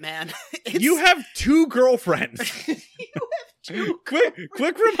that great, man. You have 2 girlfriends. You have 2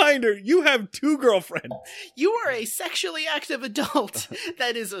 Quick reminder, you have 2 girlfriends. You are a sexually active adult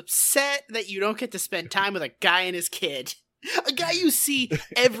that is upset that you don't get to spend time with a guy and his kid. A guy you see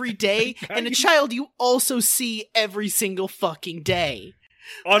every day, and a child you also see every single fucking day.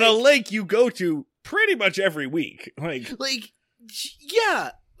 On a lake you go to pretty much every week.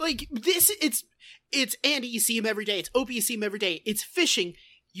 Yeah. This, it's Andy, you see him every day. It's Opie, you see him every day. It's fishing.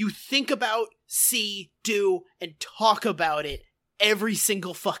 You think about, see, do, and talk about it every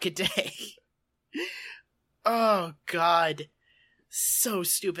single fucking day. Oh, God. So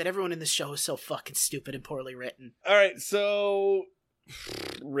stupid. Everyone in this show is so fucking stupid and poorly written. All right, so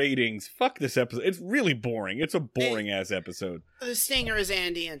ratings. Fuck this episode. It's really boring. It's a boring-ass episode. The stinger is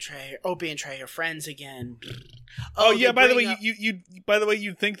Andy and Trey. Opie and Trey are friends again. Oh yeah, by the way,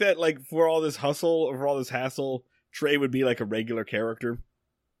 you'd think that, like, for all this hustle, or for all this hassle, Trey would be like a regular character.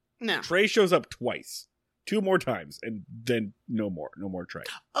 No. Trey shows up twice. 2 more times, and then no more Trey.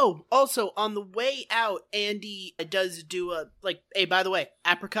 Oh, also, on the way out, Andy does do hey, by the way,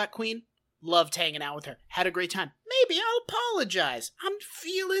 Apricot Queen, loved hanging out with her. Had a great time. Maybe I'll apologize. I'm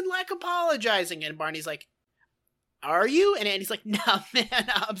feeling like apologizing. And Barney's like, are you? And Andy's like, nah, man,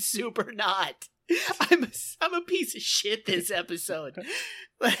 I'm super not. I'm a piece of shit this episode.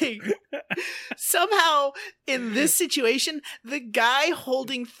 Like, somehow, in this situation, the guy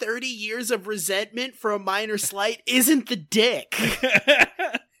holding 30 years of resentment for a minor slight isn't the dick.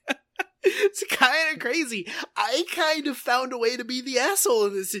 It's kind of crazy. I kind of found a way to be the asshole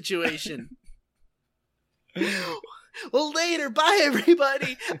in this situation. Well, later. Bye,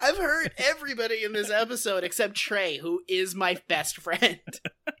 everybody. I've hurt everybody in this episode except Trey, who is my best friend.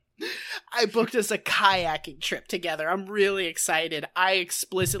 I booked us a kayaking trip together. I'm really excited. I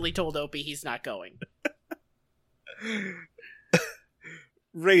explicitly told Opie he's not going.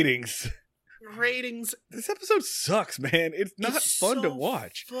 Ratings. This episode sucks, man. It's not fun to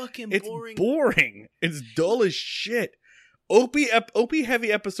watch. Fucking it's boring. boring. It's dull as shit. Opie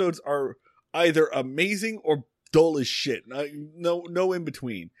heavy episodes are either amazing or dull as shit. No in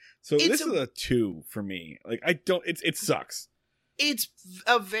between. So this is a 2 for me. Like, it sucks. It's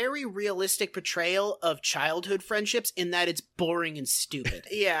a very realistic portrayal of childhood friendships in that it's boring and stupid.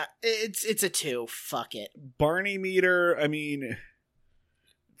 Yeah, it's a 2. Fuck it. Barney meter, I mean,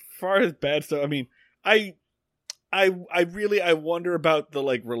 far as bad stuff, I mean, I wonder about the,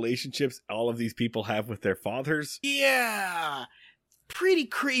 like, relationships all of these people have with their fathers. Yeah. Pretty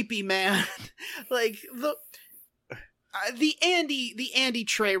creepy, man. Like, the Andy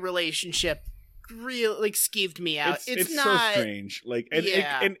Trey relationship really, like, skeeved me out. It's not so strange. Like,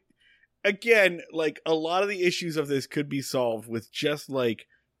 and again, like, a lot of the issues of this could be solved with just, like,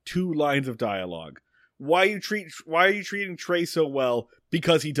 2 lines of dialogue. Why are you treating Trey so well?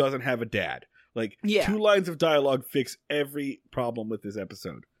 Because he doesn't have a dad. Like, 2 lines of dialogue fix every problem with this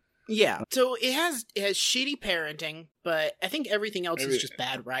episode. Yeah. So it has shitty parenting, but I think everything else is just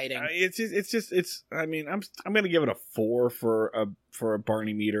bad writing. I mean, I'm gonna give it a 4 for a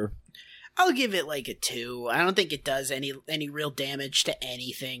Barney meter. I'll give it like a 2. I don't think it does any real damage to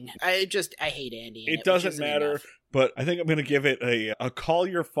anything. I hate Andy. It doesn't matter, but I think I'm gonna give it a call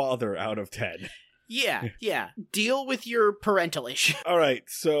your father out of 10. Yeah. Deal with your parental issue. All right,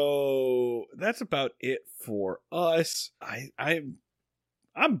 so that's about it for us.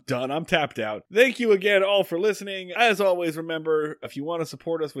 I'm done. I'm tapped out. Thank you again all for listening. As always, remember, if you want to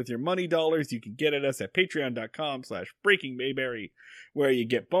support us with your money dollars, you can get at us at patreon.com/breakingmayberry, where you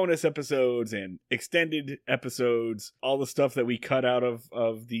get bonus episodes and extended episodes, all the stuff that we cut out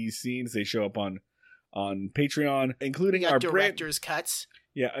of these scenes. They show up on Patreon, including our director's cuts.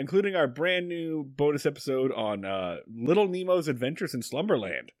 Yeah, including our brand new bonus episode on Little Nemo's Adventures in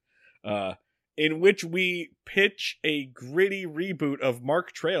Slumberland, in which we pitch a gritty reboot of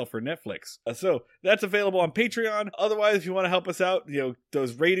Mark Trail for Netflix. So that's available on Patreon. Otherwise, if you want to help us out,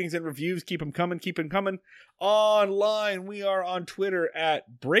 those ratings and reviews, keep them coming. Online, we are on Twitter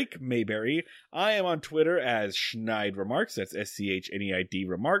at Break Mayberry. I am on Twitter as Schneid Remarks. That's SCHNEID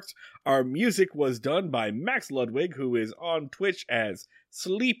Remarks. Our music was done by Max Ludwig, who is on Twitch as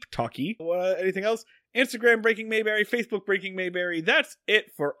Sleep Talkie. Anything else? Instagram Breaking Mayberry, Facebook Breaking Mayberry. That's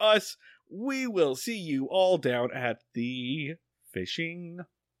it for us. We will see you all down at the fishing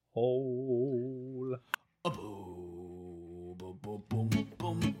hole. Ba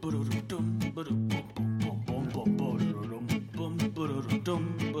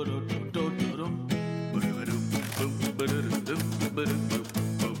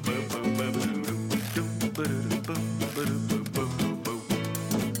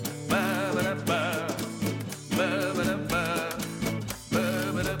ba da ba, ba ba da.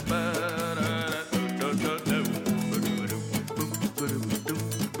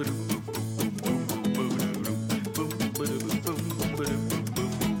 Boo.